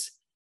is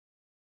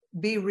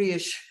be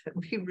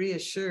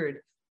reassured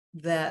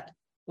that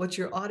what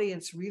your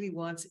audience really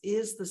wants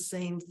is the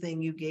same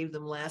thing you gave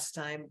them last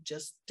time,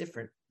 just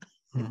different.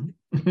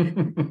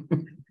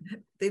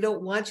 They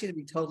don't want you to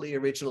be totally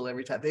original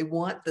every time. They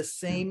want the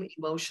same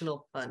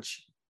emotional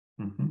punch.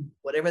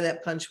 Whatever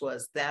that punch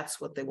was,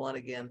 that's what they want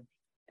again.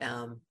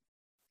 And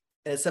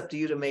it's up to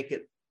you to make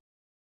it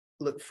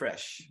look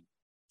fresh.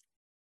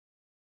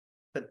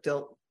 But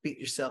don't beat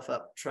yourself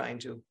up trying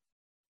to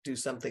do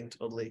something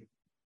totally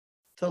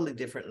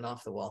different and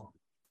off the wall.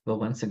 Well,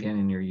 once again,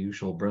 in your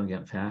usual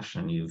brilliant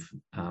fashion, you've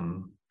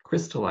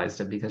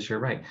crystallized it, because you're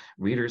right.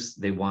 Readers,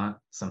 they want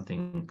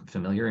something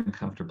familiar and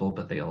comfortable,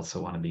 but they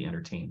also want to be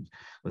entertained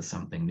with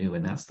something new.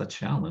 And that's the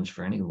challenge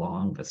for any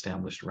long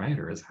established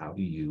writer, is how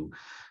do you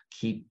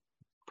keep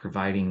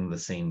providing the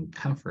same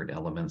comfort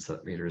elements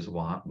that readers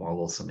want while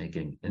also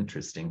making it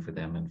interesting for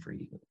them and for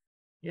you.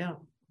 Yeah.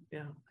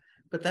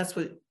 But that's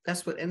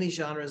what any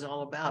genre is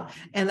all about.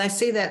 And I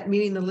say that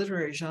meaning the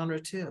literary genre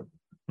too.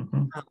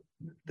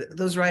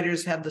 Those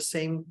writers have the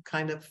same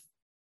kind of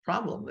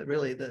problem, that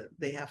really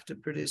they have to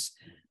produce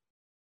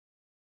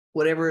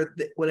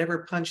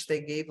whatever punch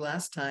they gave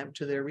last time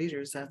to their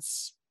readers.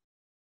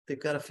 They've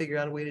got to figure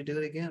out a way to do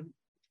it again.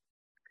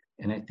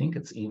 And I think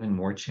it's even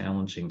more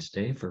challenging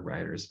today for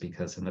writers,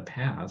 because in the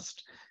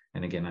past,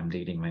 and again, I'm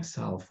dating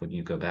myself, when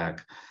you go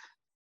back,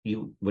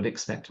 you would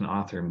expect an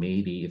author,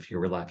 maybe if you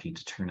were lucky,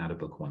 to turn out a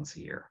book once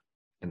a year.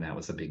 And that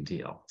was a big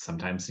deal.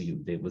 Sometimes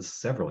it was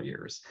several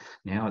years.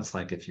 Now it's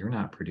like, if you're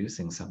not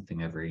producing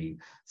something every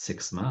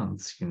 6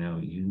 months,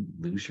 you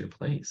lose your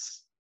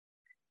place.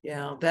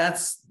 Yeah,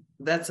 that's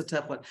a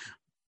tough one.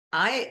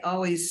 I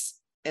always,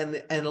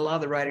 and a lot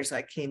of the writers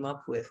I came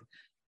up with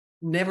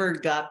never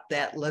got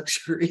that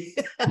luxury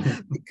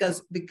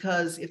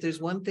because if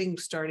there's one thing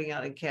starting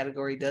out in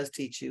category does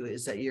teach you,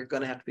 is that you're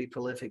going to have to be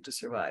prolific to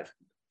survive.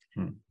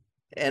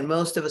 And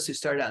most of us who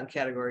started out in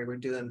category were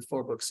doing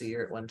 4 books a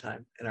year at one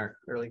time in our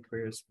early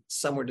careers.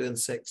 Some were doing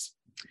 6.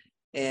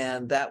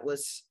 And that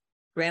was,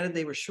 granted,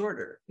 they were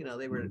shorter,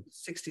 they were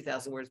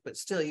 60,000 words, but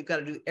still you've got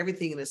to do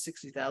everything in a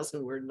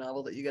 60,000 word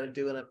novel that you got to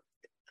do in a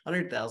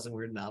 100,000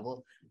 word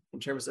novel, in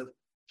terms of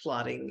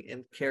plotting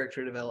and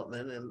character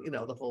development and,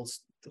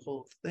 the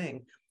whole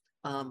thing.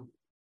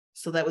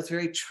 So that was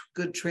very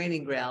good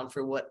training ground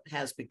for what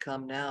has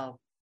become now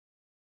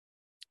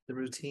the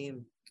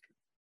routine.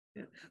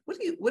 Yeah. What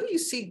do you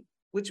see?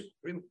 What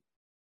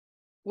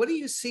do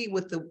you see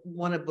with the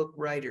one-a-book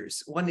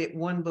writers,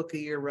 one book a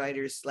year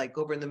writers, like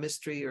over in the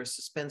mystery or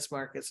suspense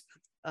markets?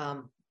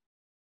 How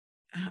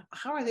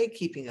are they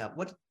keeping up?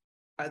 What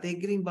are they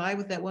getting by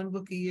with that one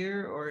book a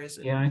year, or is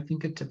it? Yeah, I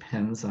think it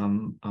depends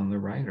on the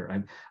writer.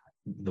 And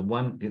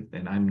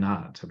I'm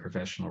not a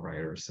professional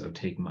writer, so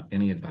take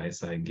any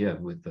advice I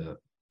give with the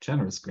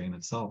generous grain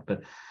of salt.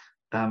 But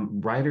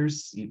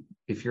writers,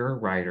 if you're a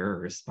writer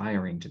or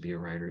aspiring to be a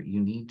writer,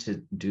 you need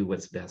to do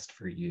what's best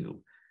for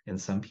you. And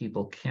some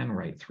people can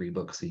write 3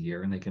 books a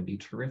year and they can be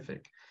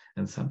terrific.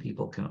 And some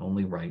people can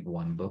only write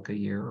 1 book a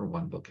year or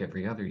 1 book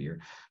every other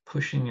year.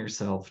 Pushing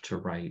yourself to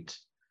write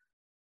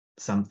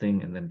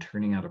something and then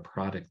turning out a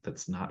product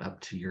that's not up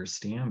to your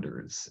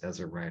standards as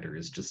a writer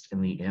is just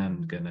in the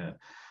end gonna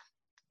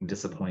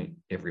disappoint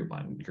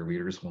everyone. Your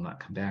readers will not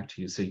come back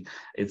to you. So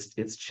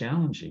it's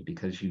challenging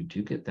because you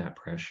do get that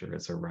pressure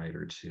as a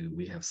writer to,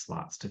 we have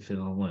slots to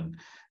fill, and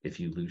if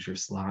you lose your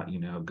slot, you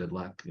know, good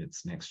luck,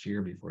 it's next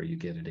year before you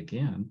get it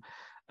again.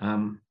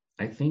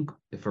 I think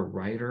if a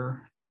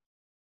writer,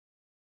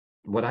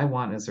 what I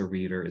want as a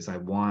reader is I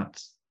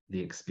want the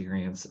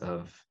experience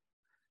of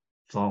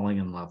falling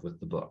in love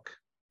with the book.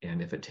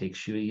 And if it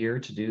takes you a year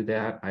to do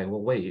that, I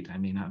will wait. I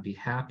may not be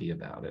happy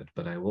about it,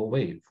 but I will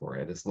wait for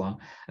it. As long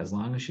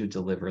as you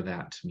deliver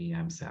that to me,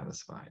 I'm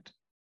satisfied.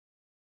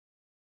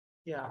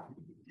 Yeah,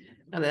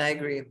 I mean, I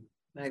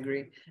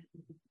agree.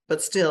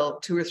 But still,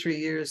 2 or 3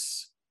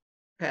 years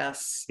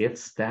pass.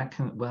 It's that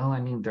well, I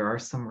mean, there are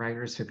some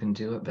writers who can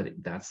do it, but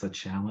that's a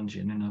challenge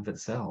in and of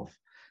itself.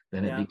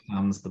 Then it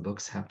becomes, the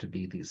books have to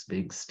be these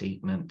big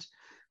statement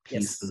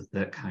pieces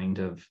that kind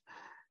of,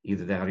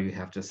 either that or you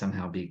have to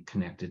somehow be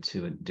connected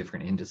to a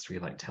different industry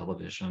like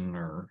television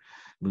or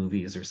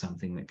movies or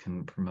something that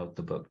can promote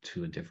the book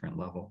to a different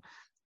level.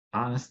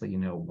 Honestly, you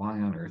know, why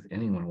on earth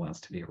anyone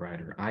wants to be a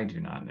writer, I do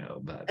not know,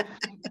 but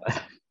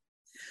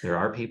there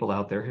are people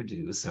out there who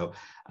do. So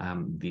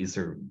these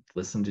are,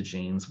 listen to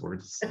Jane's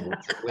words of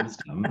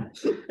wisdom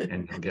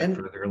and you'll get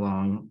further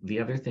along. The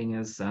other thing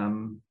is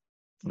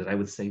that I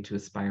would say to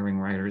aspiring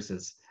writers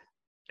is,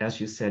 as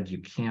you said, you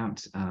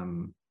can't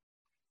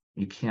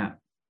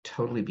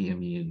totally be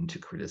immune to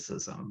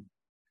criticism.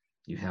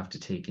 You have to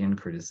take in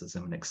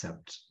criticism and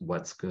accept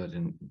what's good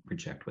and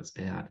reject what's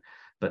bad.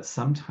 But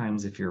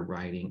sometimes if you're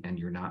writing and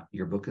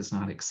your book is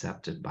not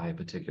accepted by a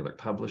particular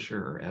publisher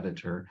or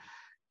editor,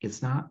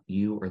 it's not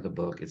you or the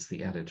book, it's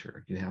the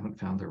editor. You haven't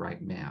found the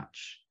right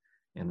match.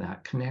 And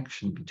that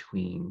connection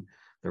between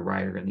the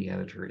writer and the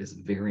editor is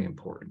very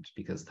important,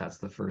 because that's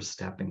the first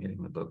step in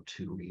getting the book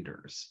to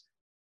readers.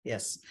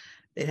 Yes,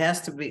 it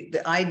has to be.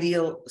 The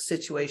ideal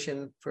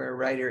situation for a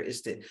writer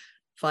is to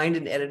find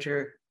an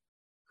editor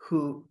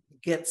who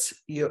gets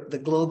the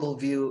global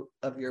view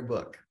of your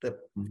book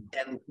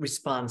and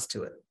responds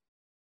to it.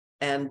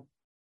 And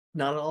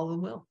not all of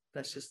them will.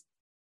 That's just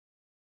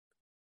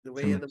the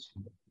way of the,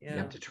 you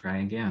have to try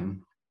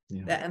again.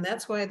 Yeah. And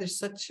that's why there's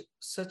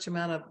such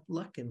amount of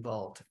luck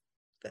involved,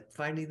 that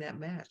finding that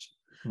match.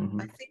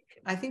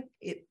 I think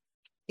it,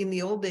 in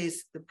the old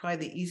days,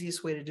 probably the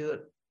easiest way to do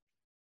it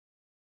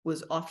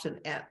was often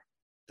at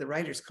the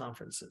writers'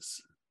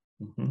 conferences,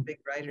 big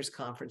writers'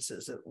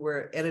 conferences,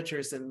 where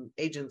editors and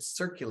agents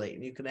circulate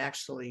and you can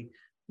actually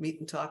meet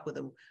and talk with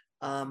them.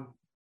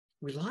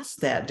 We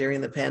lost that during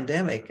the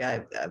pandemic.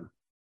 I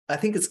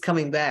think it's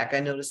coming back.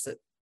 I noticed that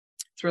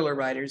Thriller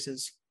Writers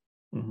is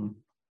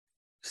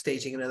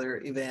staging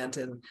another event,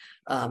 and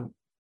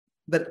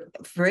but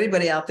for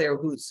anybody out there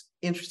who's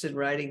interested in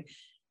writing,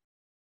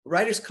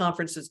 writers'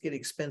 conferences get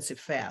expensive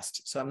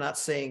fast. So I'm not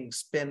saying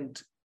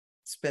spend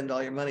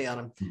all your money on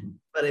them,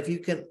 but if you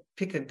can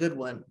pick a good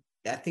one,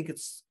 I think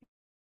it's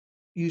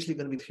usually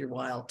going to be worth your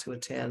while to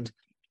attend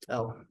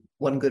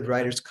one good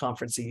writers'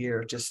 conference a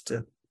year, just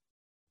to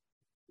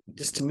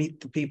meet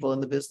the people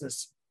in the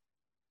business.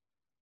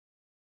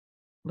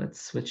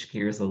 Let's switch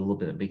gears a little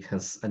bit,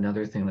 because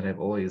another thing that I've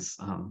always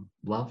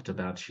loved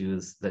about you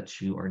is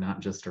that you are not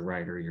just a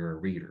writer, you're a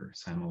reader.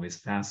 So I'm always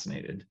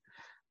fascinated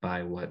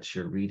by what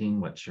you're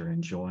reading, what you're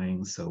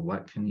enjoying. So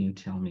what can you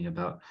tell me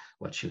about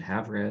what you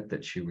have read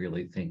that you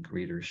really think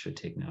readers should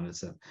take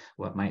notice of?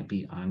 What might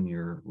be on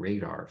your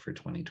radar for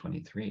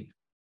 2023?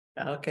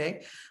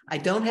 Okay. I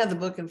don't have the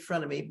book in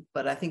front of me,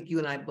 but I think you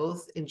and I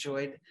both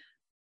enjoyed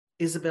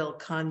Isabel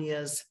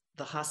Caña's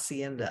The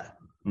Hacienda.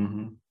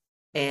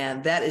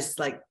 And that is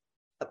like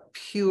a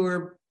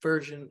pure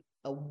version,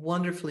 a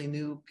wonderfully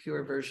new,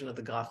 pure version of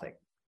the Gothic.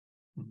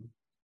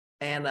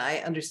 And I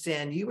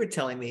understand you were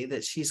telling me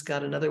that she's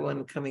got another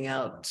one coming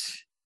out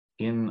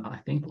in, I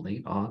think,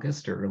 late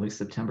August or early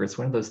September. It's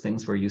one of those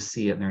things where you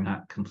see it and they're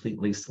not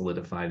completely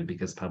solidified,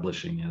 because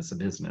publishing is a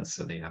business,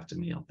 so they have to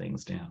nail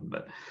things down.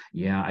 But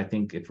yeah, I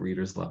think if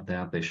readers love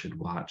that, they should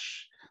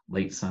watch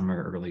late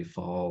summer, early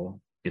fall.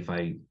 If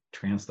I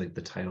translate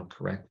the title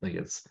correctly,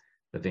 it's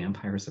The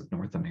Vampires of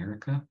North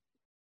America.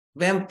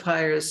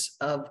 Vampires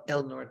of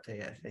El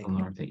Norte, I think. El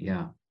Norte,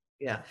 yeah.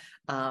 Yeah.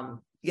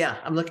 Yeah,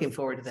 I'm looking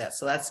forward to that.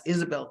 So that's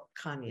Isabel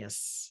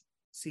Cañas,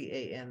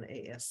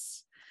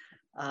 Canas.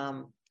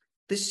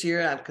 This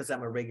year, because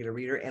I'm a regular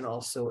reader and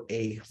also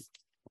a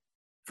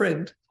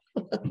friend,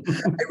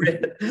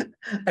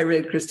 I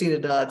read Christina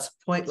Dodd's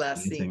Point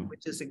Last Seen,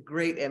 which is a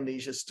great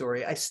amnesia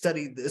story. I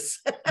studied this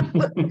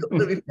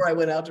before I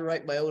went out to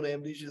write my own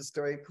amnesia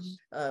story.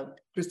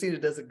 Christina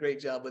does a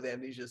great job with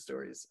amnesia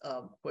stories,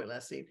 Point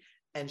Last Seen.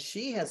 And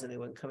she has a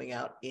new one coming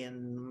out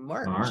in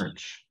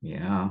March.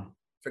 Yeah.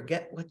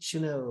 Forget What You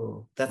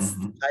Know. That's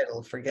the Mhm.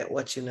 title, Forget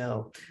What You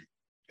Know.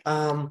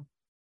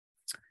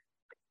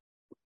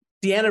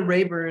 Deanna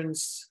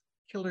Rayburn's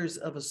Killers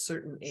of a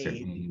Certain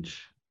Certain Age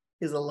age.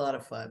 is a lot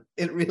of fun.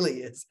 It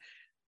really is.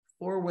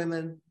 4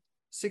 women,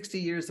 60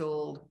 years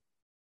old,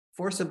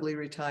 forcibly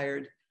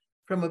retired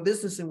from a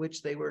business in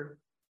which they were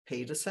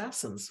paid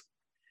assassins.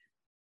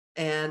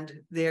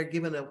 And they're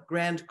given a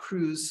grand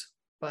cruise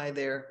by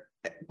their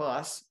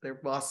boss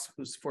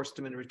who's forced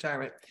them into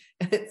retirement.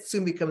 And it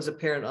soon becomes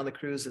apparent on the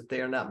cruise that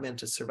they are not meant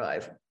to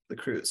survive the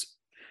cruise.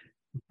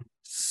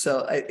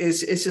 So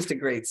it's just a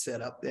great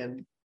setup.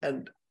 And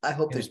I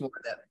hope there's more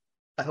of that.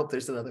 I hope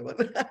there's another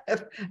one.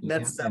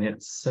 That's and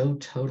it's so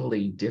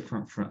totally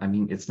different from, I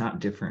mean, it's not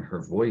different.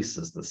 Her voice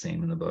is the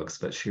same in the books,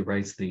 but she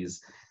writes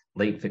these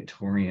late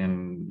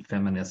Victorian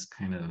feminist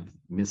kind of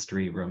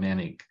mystery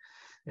romantic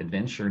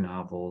adventure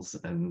novels,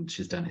 and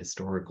she's done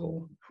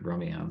historical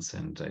romance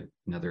and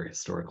another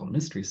historical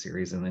mystery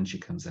series, and then she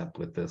comes up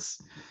with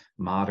this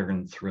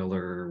modern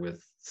thriller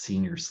with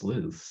senior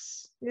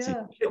sleuths,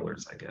 senior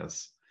killers, I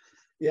guess.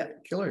 Yeah,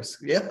 killers.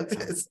 Yeah,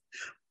 it's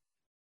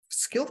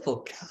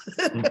skillful.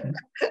 Mhm.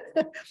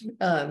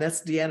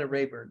 That's Deanna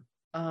Rayburn.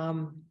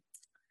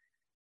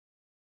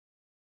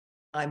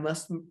 I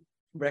must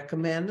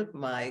recommend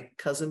my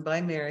cousin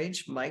by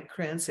marriage, Mike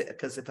Krentz,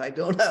 because if I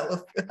don't,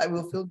 I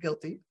will feel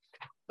guilty.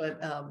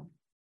 But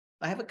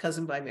I have a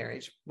cousin by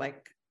marriage,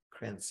 Mike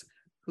Krentz,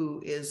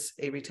 who is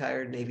a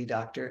retired Navy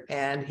doctor,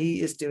 and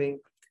he is doing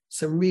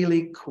some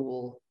really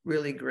cool,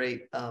 really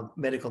great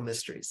medical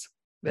mysteries,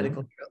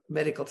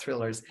 medical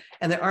thrillers.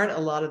 And there aren't a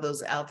lot of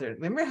those out there.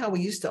 Remember how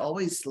we used to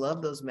always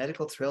love those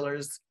medical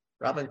thrillers?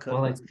 Robin Cook.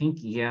 Well, I think,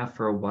 yeah,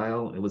 for a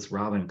while it was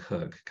Robin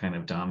Cook kind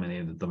of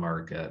dominated the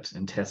market,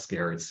 and Tess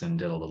Gerritsen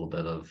did a little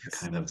bit of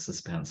kind of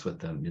suspense with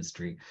the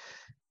mystery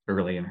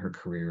early in her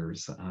career.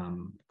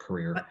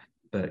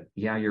 But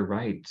yeah, you're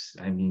right.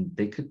 I mean,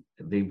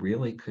 they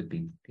really could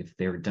be, if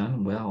they're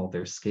done well,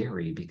 they're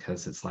scary,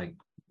 because it's like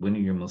when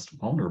you're most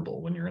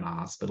vulnerable, when you're in a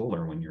hospital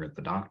or when you're at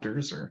the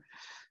doctor's or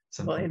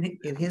something.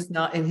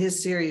 Well, in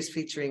his series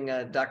featuring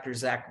Dr.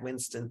 Zach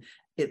Winston,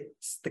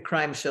 it's the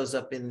crime shows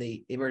up in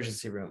the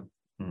emergency room.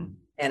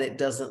 And it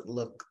doesn't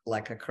look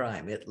like a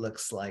crime. It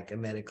looks like a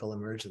medical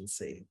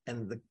emergency.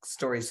 And the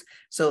stories,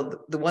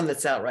 so the one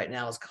that's out right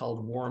now is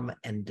called Warm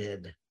and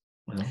Dead.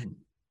 Well,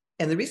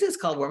 and the reason it's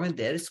called Warm and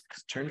Dead is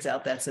turns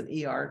out that's an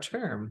ER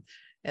term.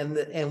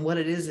 And what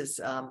it is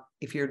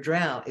if you're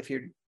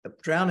a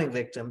drowning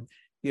victim,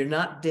 you're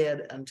not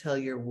dead until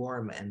you're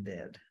warm and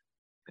dead.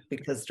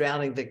 Because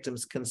drowning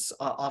victims can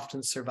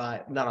often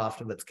survive, not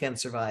often, but can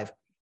survive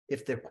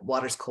if the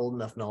water's cold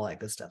enough and all that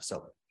good stuff.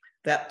 So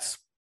that's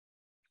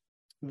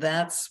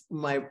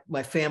my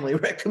family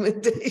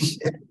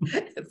recommendation.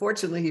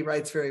 Unfortunately, he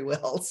writes very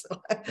well.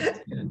 So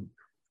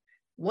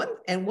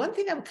one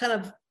thing I'm kind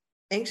of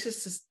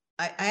anxious to,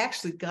 I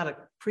actually got a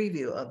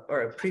preview of,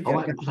 or a preview. Oh,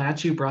 I'm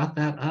glad you brought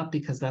that up,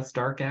 because that's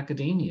Dark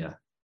Academia.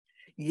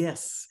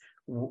 Yes.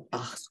 A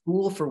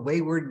School for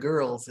Wayward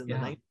Girls in the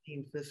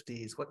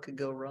 1950s. What could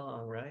go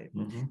wrong, right?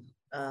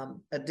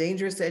 A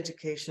Dangerous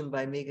Education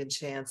by Megan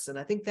Chance. And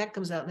I think that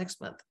comes out next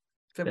month,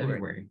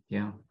 February.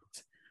 Yeah.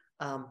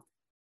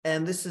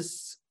 And this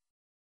is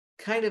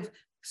kind of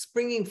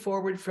springing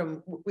forward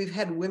from, we've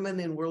had women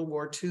in World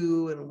War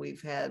II, and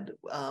we've had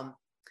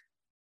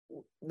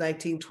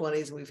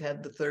 1920s, and we've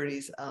had the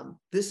 30s.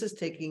 This is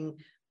taking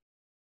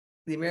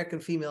the American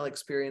female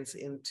experience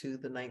into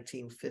the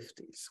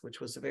 1950s, which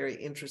was a very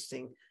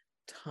interesting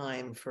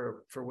time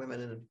for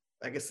women. And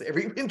I guess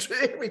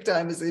every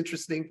time is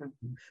interesting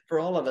for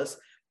all of us.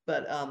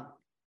 But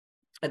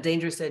A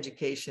Dangerous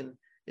Education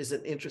is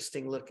an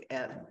interesting look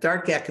at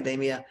Dark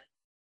Academia,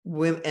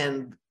 women,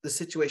 and the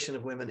situation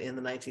of women in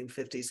the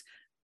 1950s,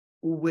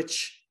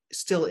 which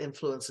still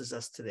influences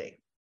us today.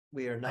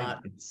 We are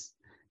not.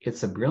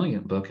 It's a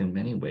brilliant book in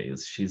many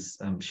ways.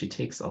 She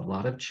takes a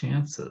lot of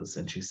chances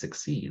and she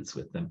succeeds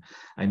with them.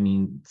 I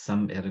mean,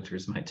 some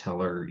editors might tell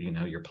her,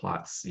 your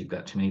plots, you've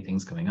got too many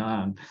things going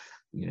on,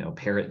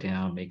 pare it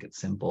down, make it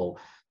simple.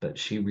 But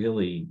she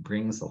really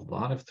brings a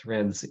lot of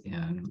threads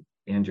in.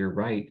 And you're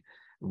right,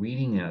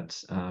 reading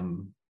it,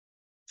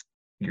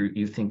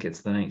 you think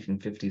it's the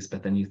 1950s,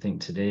 but then you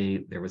think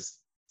today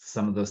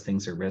some of those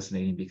things are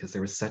resonating, because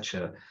there was such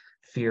a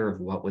fear of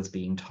what was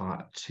being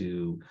taught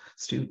to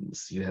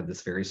students. You had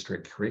this very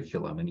strict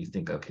curriculum, and you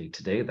think, okay,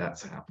 today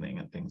that's happening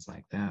and things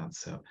like that.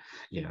 So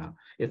yeah,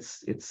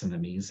 it's an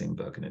amazing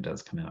book, and it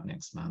does come out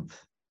next month.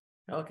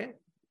 Okay.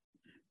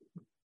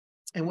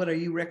 And what are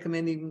you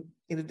recommending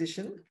in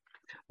addition?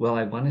 Well,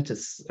 I wanted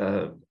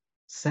to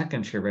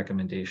second your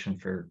recommendation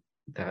for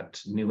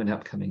that new and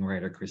upcoming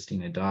writer,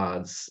 Christina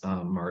Dodd's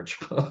March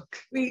book.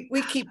 We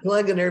keep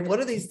plugging her.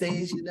 One of these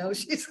days,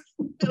 she's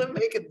gonna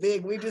make it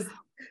big. We just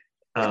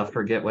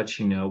Forget What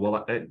You Know.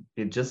 Well,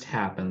 it just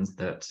happens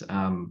that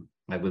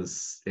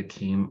it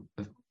came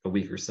a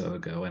week or so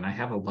ago, and I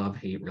have a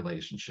love-hate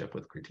relationship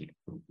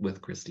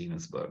with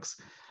Christina's books.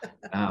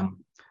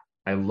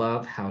 I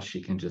love how she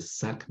can just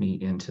suck me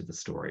into the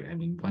story. I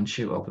mean, once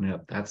you open it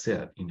up, that's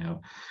it. You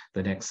know,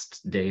 the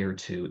next day or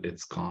two,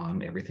 it's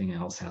gone. Everything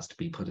else has to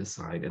be put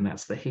aside. And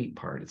that's the hate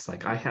part. It's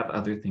like, I have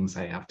other things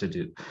I have to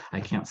do. I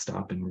can't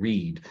stop and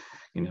read,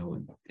 you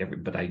know,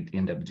 but I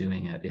end up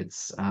doing it.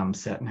 It's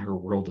set in her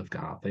world of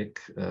Gothic,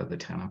 the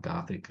town of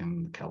Gothic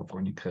and the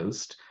California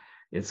coast.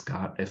 It's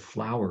got a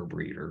flower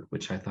breeder,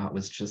 which I thought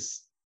was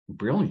just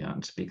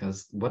brilliant,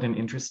 because what an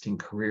interesting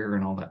career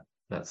and all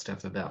that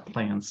stuff about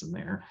plants in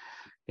there.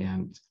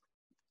 And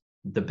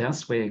the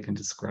best way I can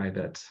describe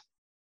it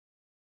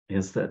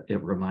is that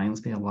it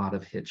reminds me a lot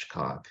of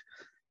Hitchcock,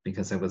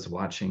 because I was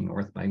watching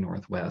North by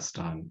Northwest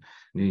on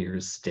New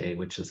Year's Day,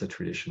 which is a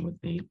tradition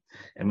with me.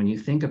 And when you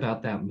think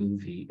about that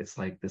movie, it's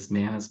like this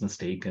man is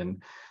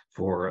mistaken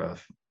for a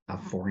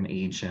foreign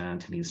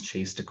agent, and he's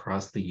chased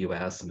across the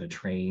US in a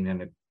train,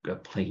 and a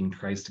plane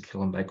tries to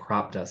kill him by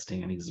crop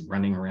dusting, and he's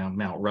running around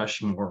Mount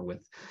Rushmore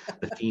with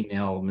the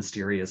female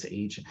mysterious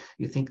agent.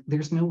 You think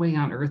there's no way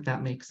on earth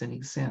that makes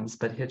any sense,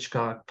 but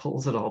Hitchcock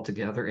pulls it all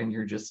together, and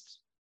you're just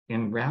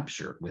in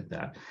rapture with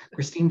that.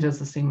 Christine does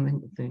the same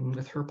thing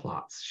with her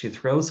plots. She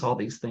throws all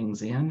these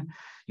things in.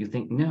 You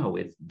think, no,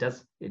 it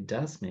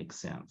does make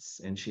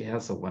sense. And she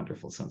has a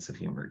wonderful sense of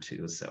humor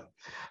too. So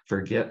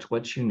Forget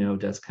What You Know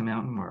does come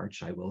out in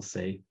March. I will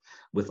say,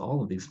 with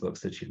all of these books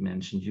that you've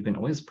mentioned, you can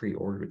always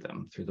pre-order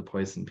them through the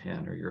Poison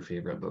Pen or your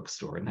favorite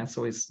bookstore. And that's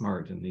always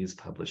smart in these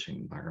publishing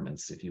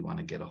environments if you want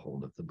to get a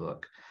hold of the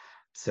book.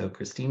 So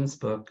Christina's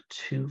book,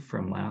 2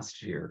 from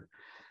last year,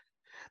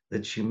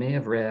 that you may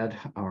have read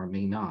or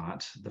may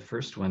not. The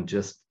first one,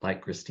 just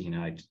like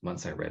Christina,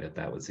 once I read it,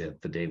 that was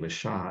it. The Day Was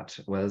Shot,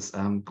 was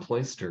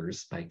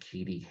Cloisters by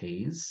Katie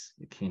Hayes.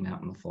 It came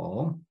out in the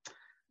fall.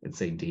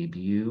 It's a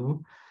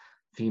debut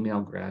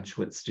female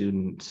graduate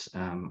student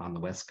on the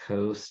West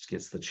Coast,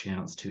 gets the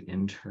chance to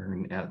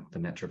intern at the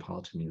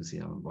Metropolitan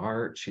Museum of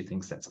Art. She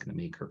thinks that's going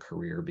to make her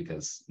career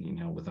because, you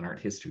know, with an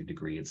art history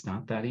degree, it's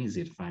not that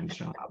easy to find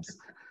jobs.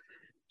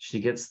 She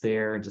gets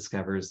there and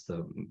discovers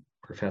the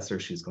professor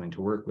she's going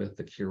to work with,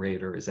 the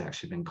curator, has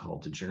actually been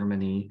called to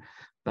Germany,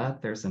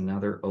 but there's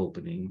another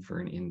opening for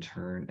an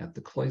intern at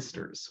the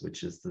Cloisters,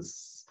 which is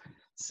this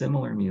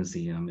similar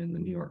museum in the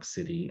New York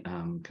City,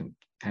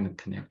 kind of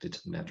connected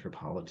to the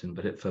Metropolitan,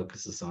 but it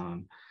focuses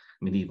on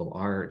medieval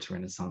art,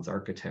 Renaissance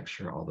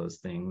architecture, all those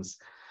things.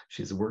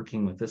 She's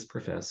working with this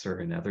professor,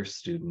 another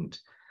student,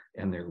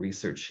 and they're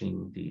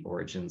researching the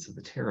origins of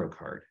the tarot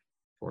card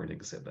for an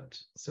exhibit.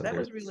 So that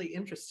was really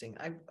interesting.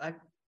 I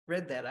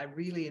read that. I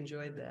really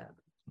enjoyed that.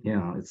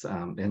 Yeah, it's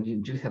and you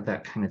do have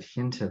that kind of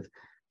hint of,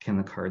 can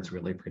the cards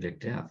really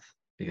predict death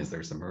because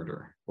there's a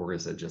murder, or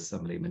is it just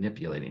somebody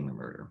manipulating the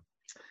murder?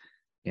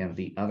 And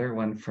the other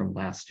one from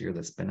last year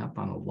that's been up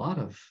on a lot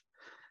of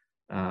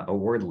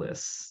award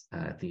lists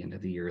at the end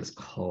of the year is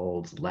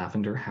called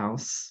Lavender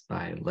House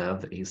by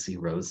Lev A.C.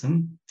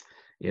 Rosen.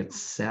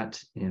 It's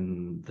set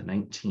in the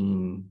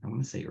I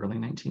want to say early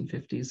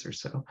 1950s or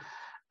so.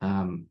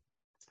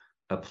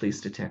 A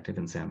police detective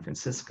in San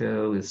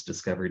Francisco is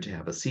discovered to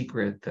have a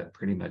secret that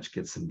pretty much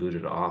gets him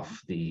booted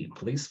off the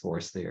police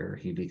force there.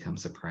 He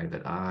becomes a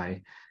private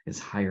eye, is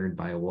hired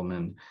by a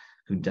woman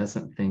who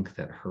doesn't think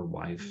that her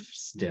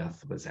wife's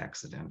death was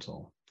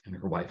accidental. And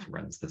her wife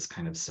runs this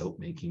kind of soap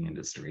making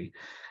industry.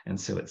 And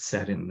so it's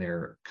set in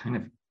their kind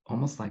of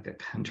almost like a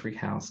country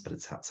house, but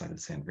it's outside of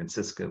San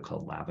Francisco,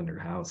 called Lavender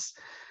House.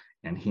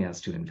 And he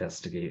has to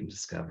investigate and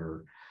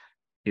discover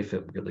if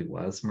it really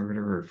was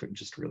murder or if it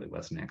just really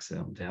was an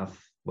accidental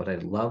death. What I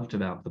loved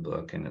about the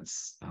book, and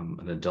it's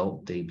an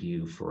adult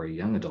debut for a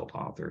young adult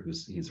author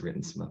he's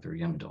written some other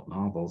young adult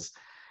novels,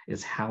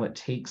 is how it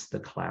takes the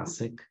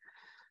classic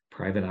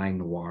private eye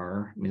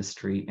noir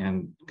mystery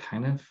and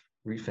kind of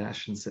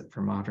refashions it for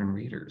modern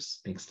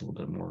readers, makes it a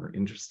little bit more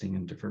interesting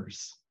and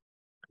diverse.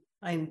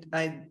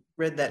 I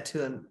read that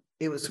too, and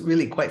it was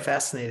really quite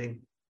fascinating.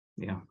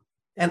 Yeah.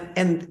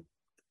 And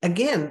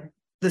again,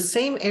 the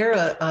same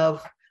era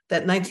of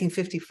that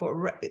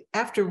 1954,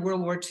 after World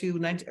War II,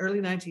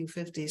 early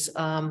 1950s,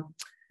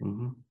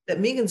 that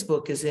Megan's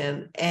book is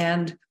in.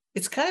 And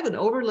it's kind of an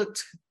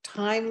overlooked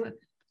time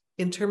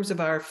in terms of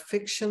our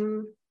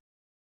fiction.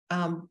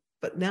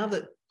 But now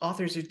that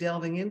authors are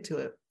delving into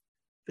it,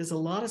 there's a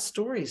lot of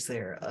stories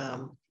there.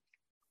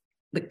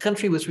 The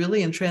country was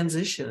really in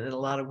transition in a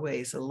lot of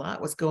ways. A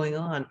lot was going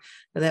on.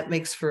 And that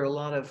makes for a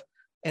lot of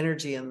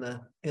energy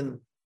in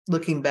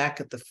looking back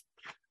at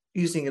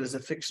using it as a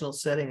fictional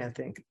setting, I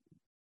think.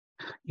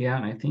 Yeah,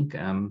 and I think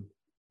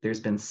there's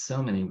been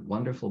so many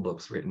wonderful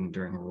books written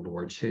during World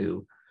War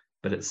II,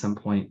 but at some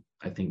point,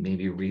 I think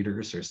maybe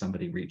readers or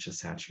somebody reach a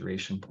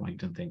saturation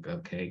point and think,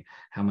 okay,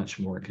 how much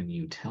more can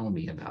you tell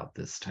me about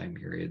this time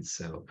period?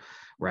 So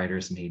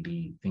writers may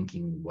be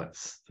thinking,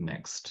 what's the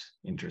next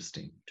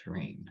interesting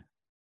terrain?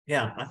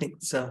 Yeah, I think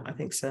so.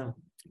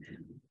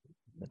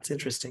 That's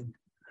interesting.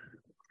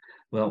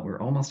 Well,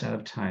 we're almost out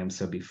of time.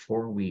 So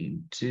before we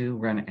do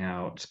run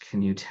out,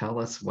 can you tell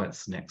us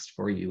what's next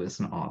for you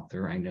as an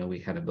author? I know we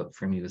had a book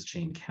from you as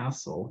Jane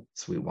Castle,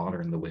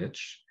 Sweetwater and the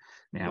Witch.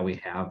 Now we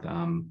have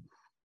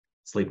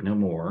Sleep No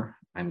More,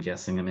 I'm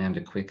guessing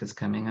Amanda Quick is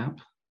coming up.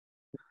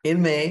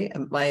 In May,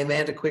 my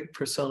Amanda Quick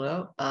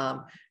persona,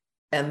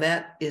 and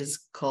that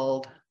is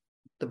called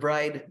The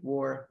Bride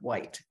Wore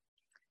White.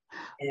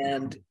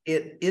 And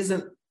it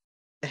isn't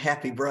a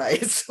happy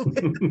bride. It's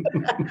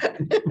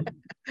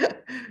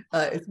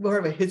more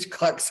of a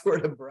Hitchcock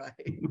sort of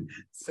bride.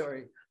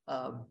 Sorry.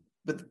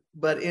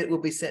 But it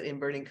will be set in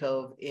Burning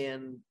Cove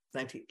in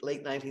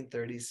late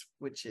 1930s,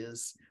 which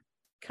is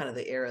kind of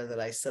the era that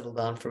I settled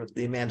on for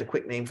the Amanda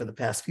Quick name for the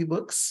past few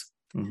books.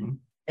 Mm-hmm.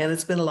 And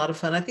it's been a lot of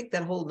fun. I think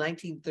that whole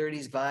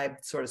 1930s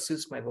vibe sort of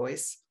suits my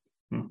voice.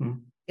 Mm-hmm.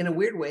 In a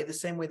weird way, the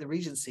same way the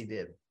Regency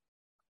did.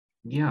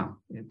 Yeah,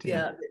 it did.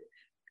 Yeah,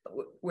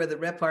 where the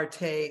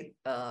repartee,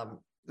 the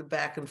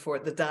back and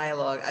forth, the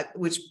dialogue,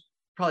 which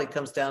probably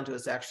comes down to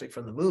us actually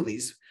from the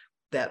movies,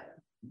 but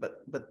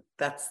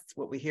that's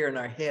what we hear in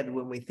our head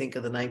when we think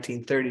of the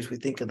 1930s. We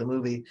think of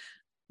the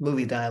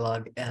movie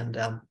dialogue, and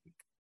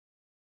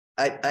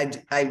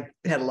I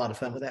had a lot of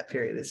fun with that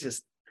period. It's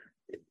just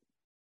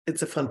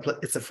it's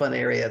a fun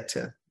area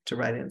to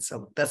write in.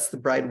 So that's The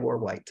Bride Wore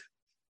White.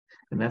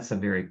 And that's a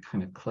very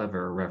kind of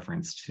clever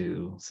reference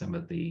to some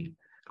of the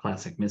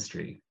classic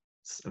mysteries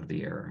of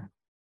the era.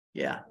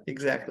 Yeah,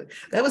 exactly.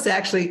 That was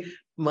actually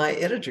my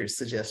editor's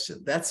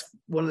suggestion. That's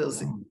one of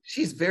those.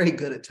 She's very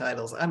good at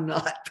titles. I'm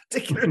not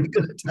particularly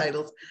good at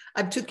titles.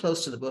 I'm too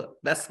close to the book.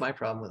 That's my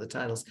problem with the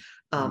titles.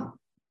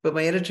 But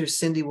my editor,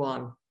 Cindy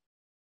Wong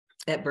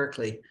at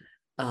Berkeley,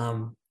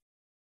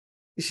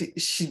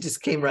 she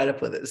just came right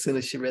up with it as soon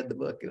as she read the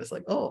book. It was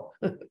like, oh,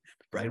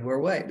 Bride Wore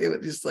White. It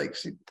was just like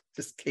she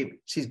just came.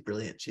 She's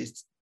brilliant.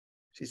 She's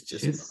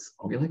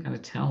really got a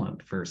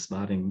talent for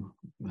spotting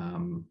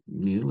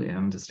new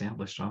and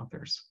established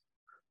authors.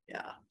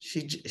 Yeah,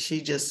 she's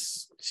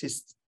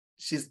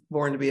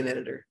born to be an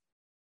editor.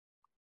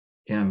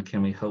 And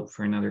can we hope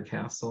for another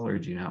castle, or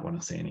do you not want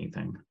to say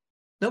anything?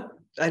 Nope.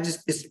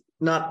 It's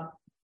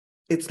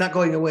not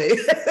going away.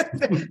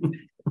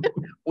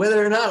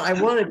 Whether or not I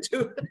wanted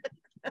to.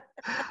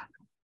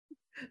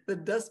 The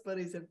Dust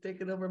Bunnies have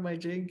taken over my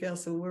Jane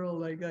Castle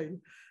world. Like I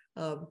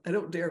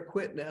don't dare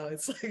quit now.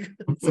 It's like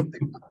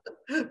something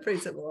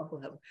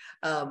awful happen.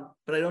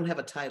 But I don't have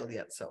a title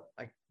yet, so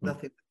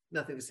nothing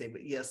to say.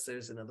 But yes,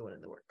 there's another one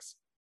in the works.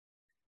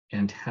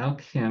 And how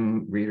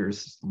can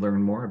readers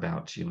learn more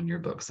about you and your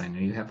books? I know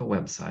you have a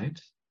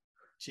website.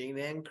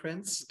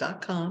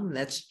 JaneAnnKrentz.com.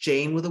 That's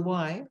Jane with a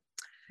Y.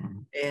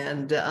 Mm-hmm.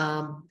 And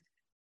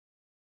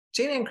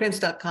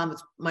JaneAnnKrentz.com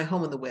is my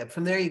home on the web.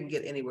 From there, you can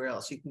get anywhere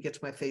else. You can get to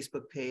my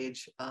Facebook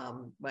page. I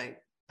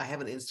have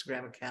an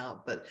Instagram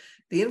account, but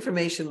the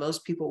information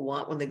most people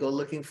want when they go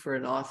looking for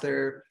an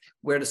author,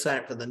 where to sign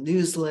up for the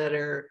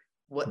newsletter,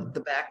 what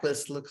the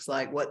backlist looks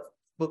like, what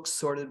books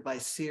sorted by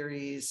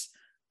series,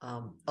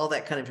 all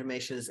that kind of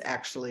information is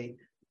actually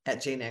at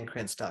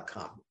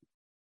JaneAnnKrentz.com.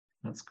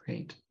 That's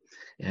great.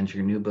 And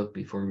your new book,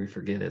 before we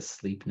forget, is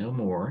Sleep No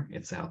More.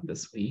 It's out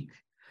this week.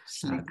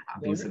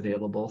 Copies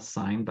available,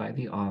 signed by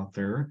the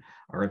author,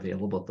 are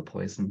available at the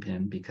Poison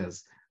Pen,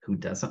 because who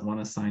doesn't want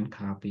a signed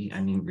copy?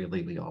 I mean,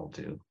 really, we all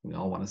do. We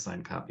all want a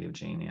signed copy of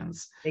Jane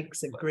Ann's.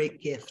 Makes a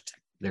great gift.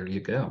 There you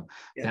go.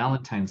 Yeah.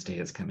 Valentine's Day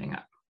is coming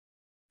up.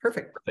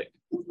 Perfect.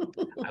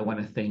 I want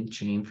to thank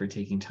Jane for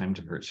taking time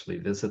to virtually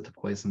visit the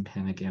Poison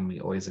Pen again. We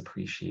always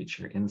appreciate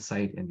your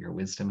insight and your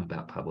wisdom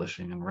about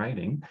publishing and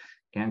writing,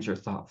 and your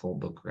thoughtful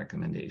book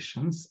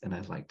recommendations. And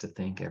I'd like to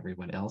thank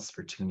everyone else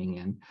for tuning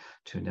in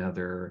to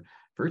another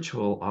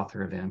virtual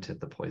author event at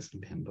the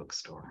Poison Pen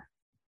Bookstore.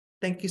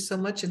 Thank you so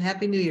much, and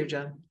Happy New Year,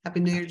 John. Happy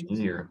New Year. Happy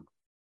New Year.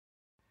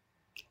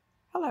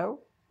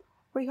 Hello.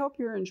 We hope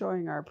you're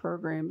enjoying our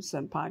programs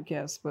and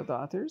podcasts with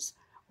authors.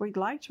 We'd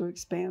like to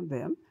expand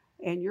them,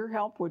 and your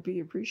help would be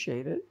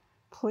appreciated.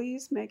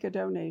 Please make a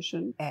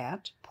donation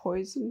at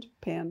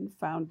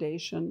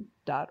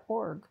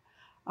poisonedpenfoundation.org.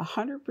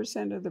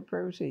 100% of the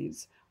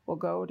proceeds will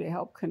go to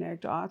help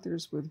connect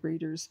authors with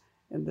readers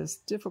in this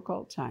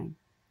difficult time.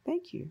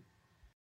 Thank you.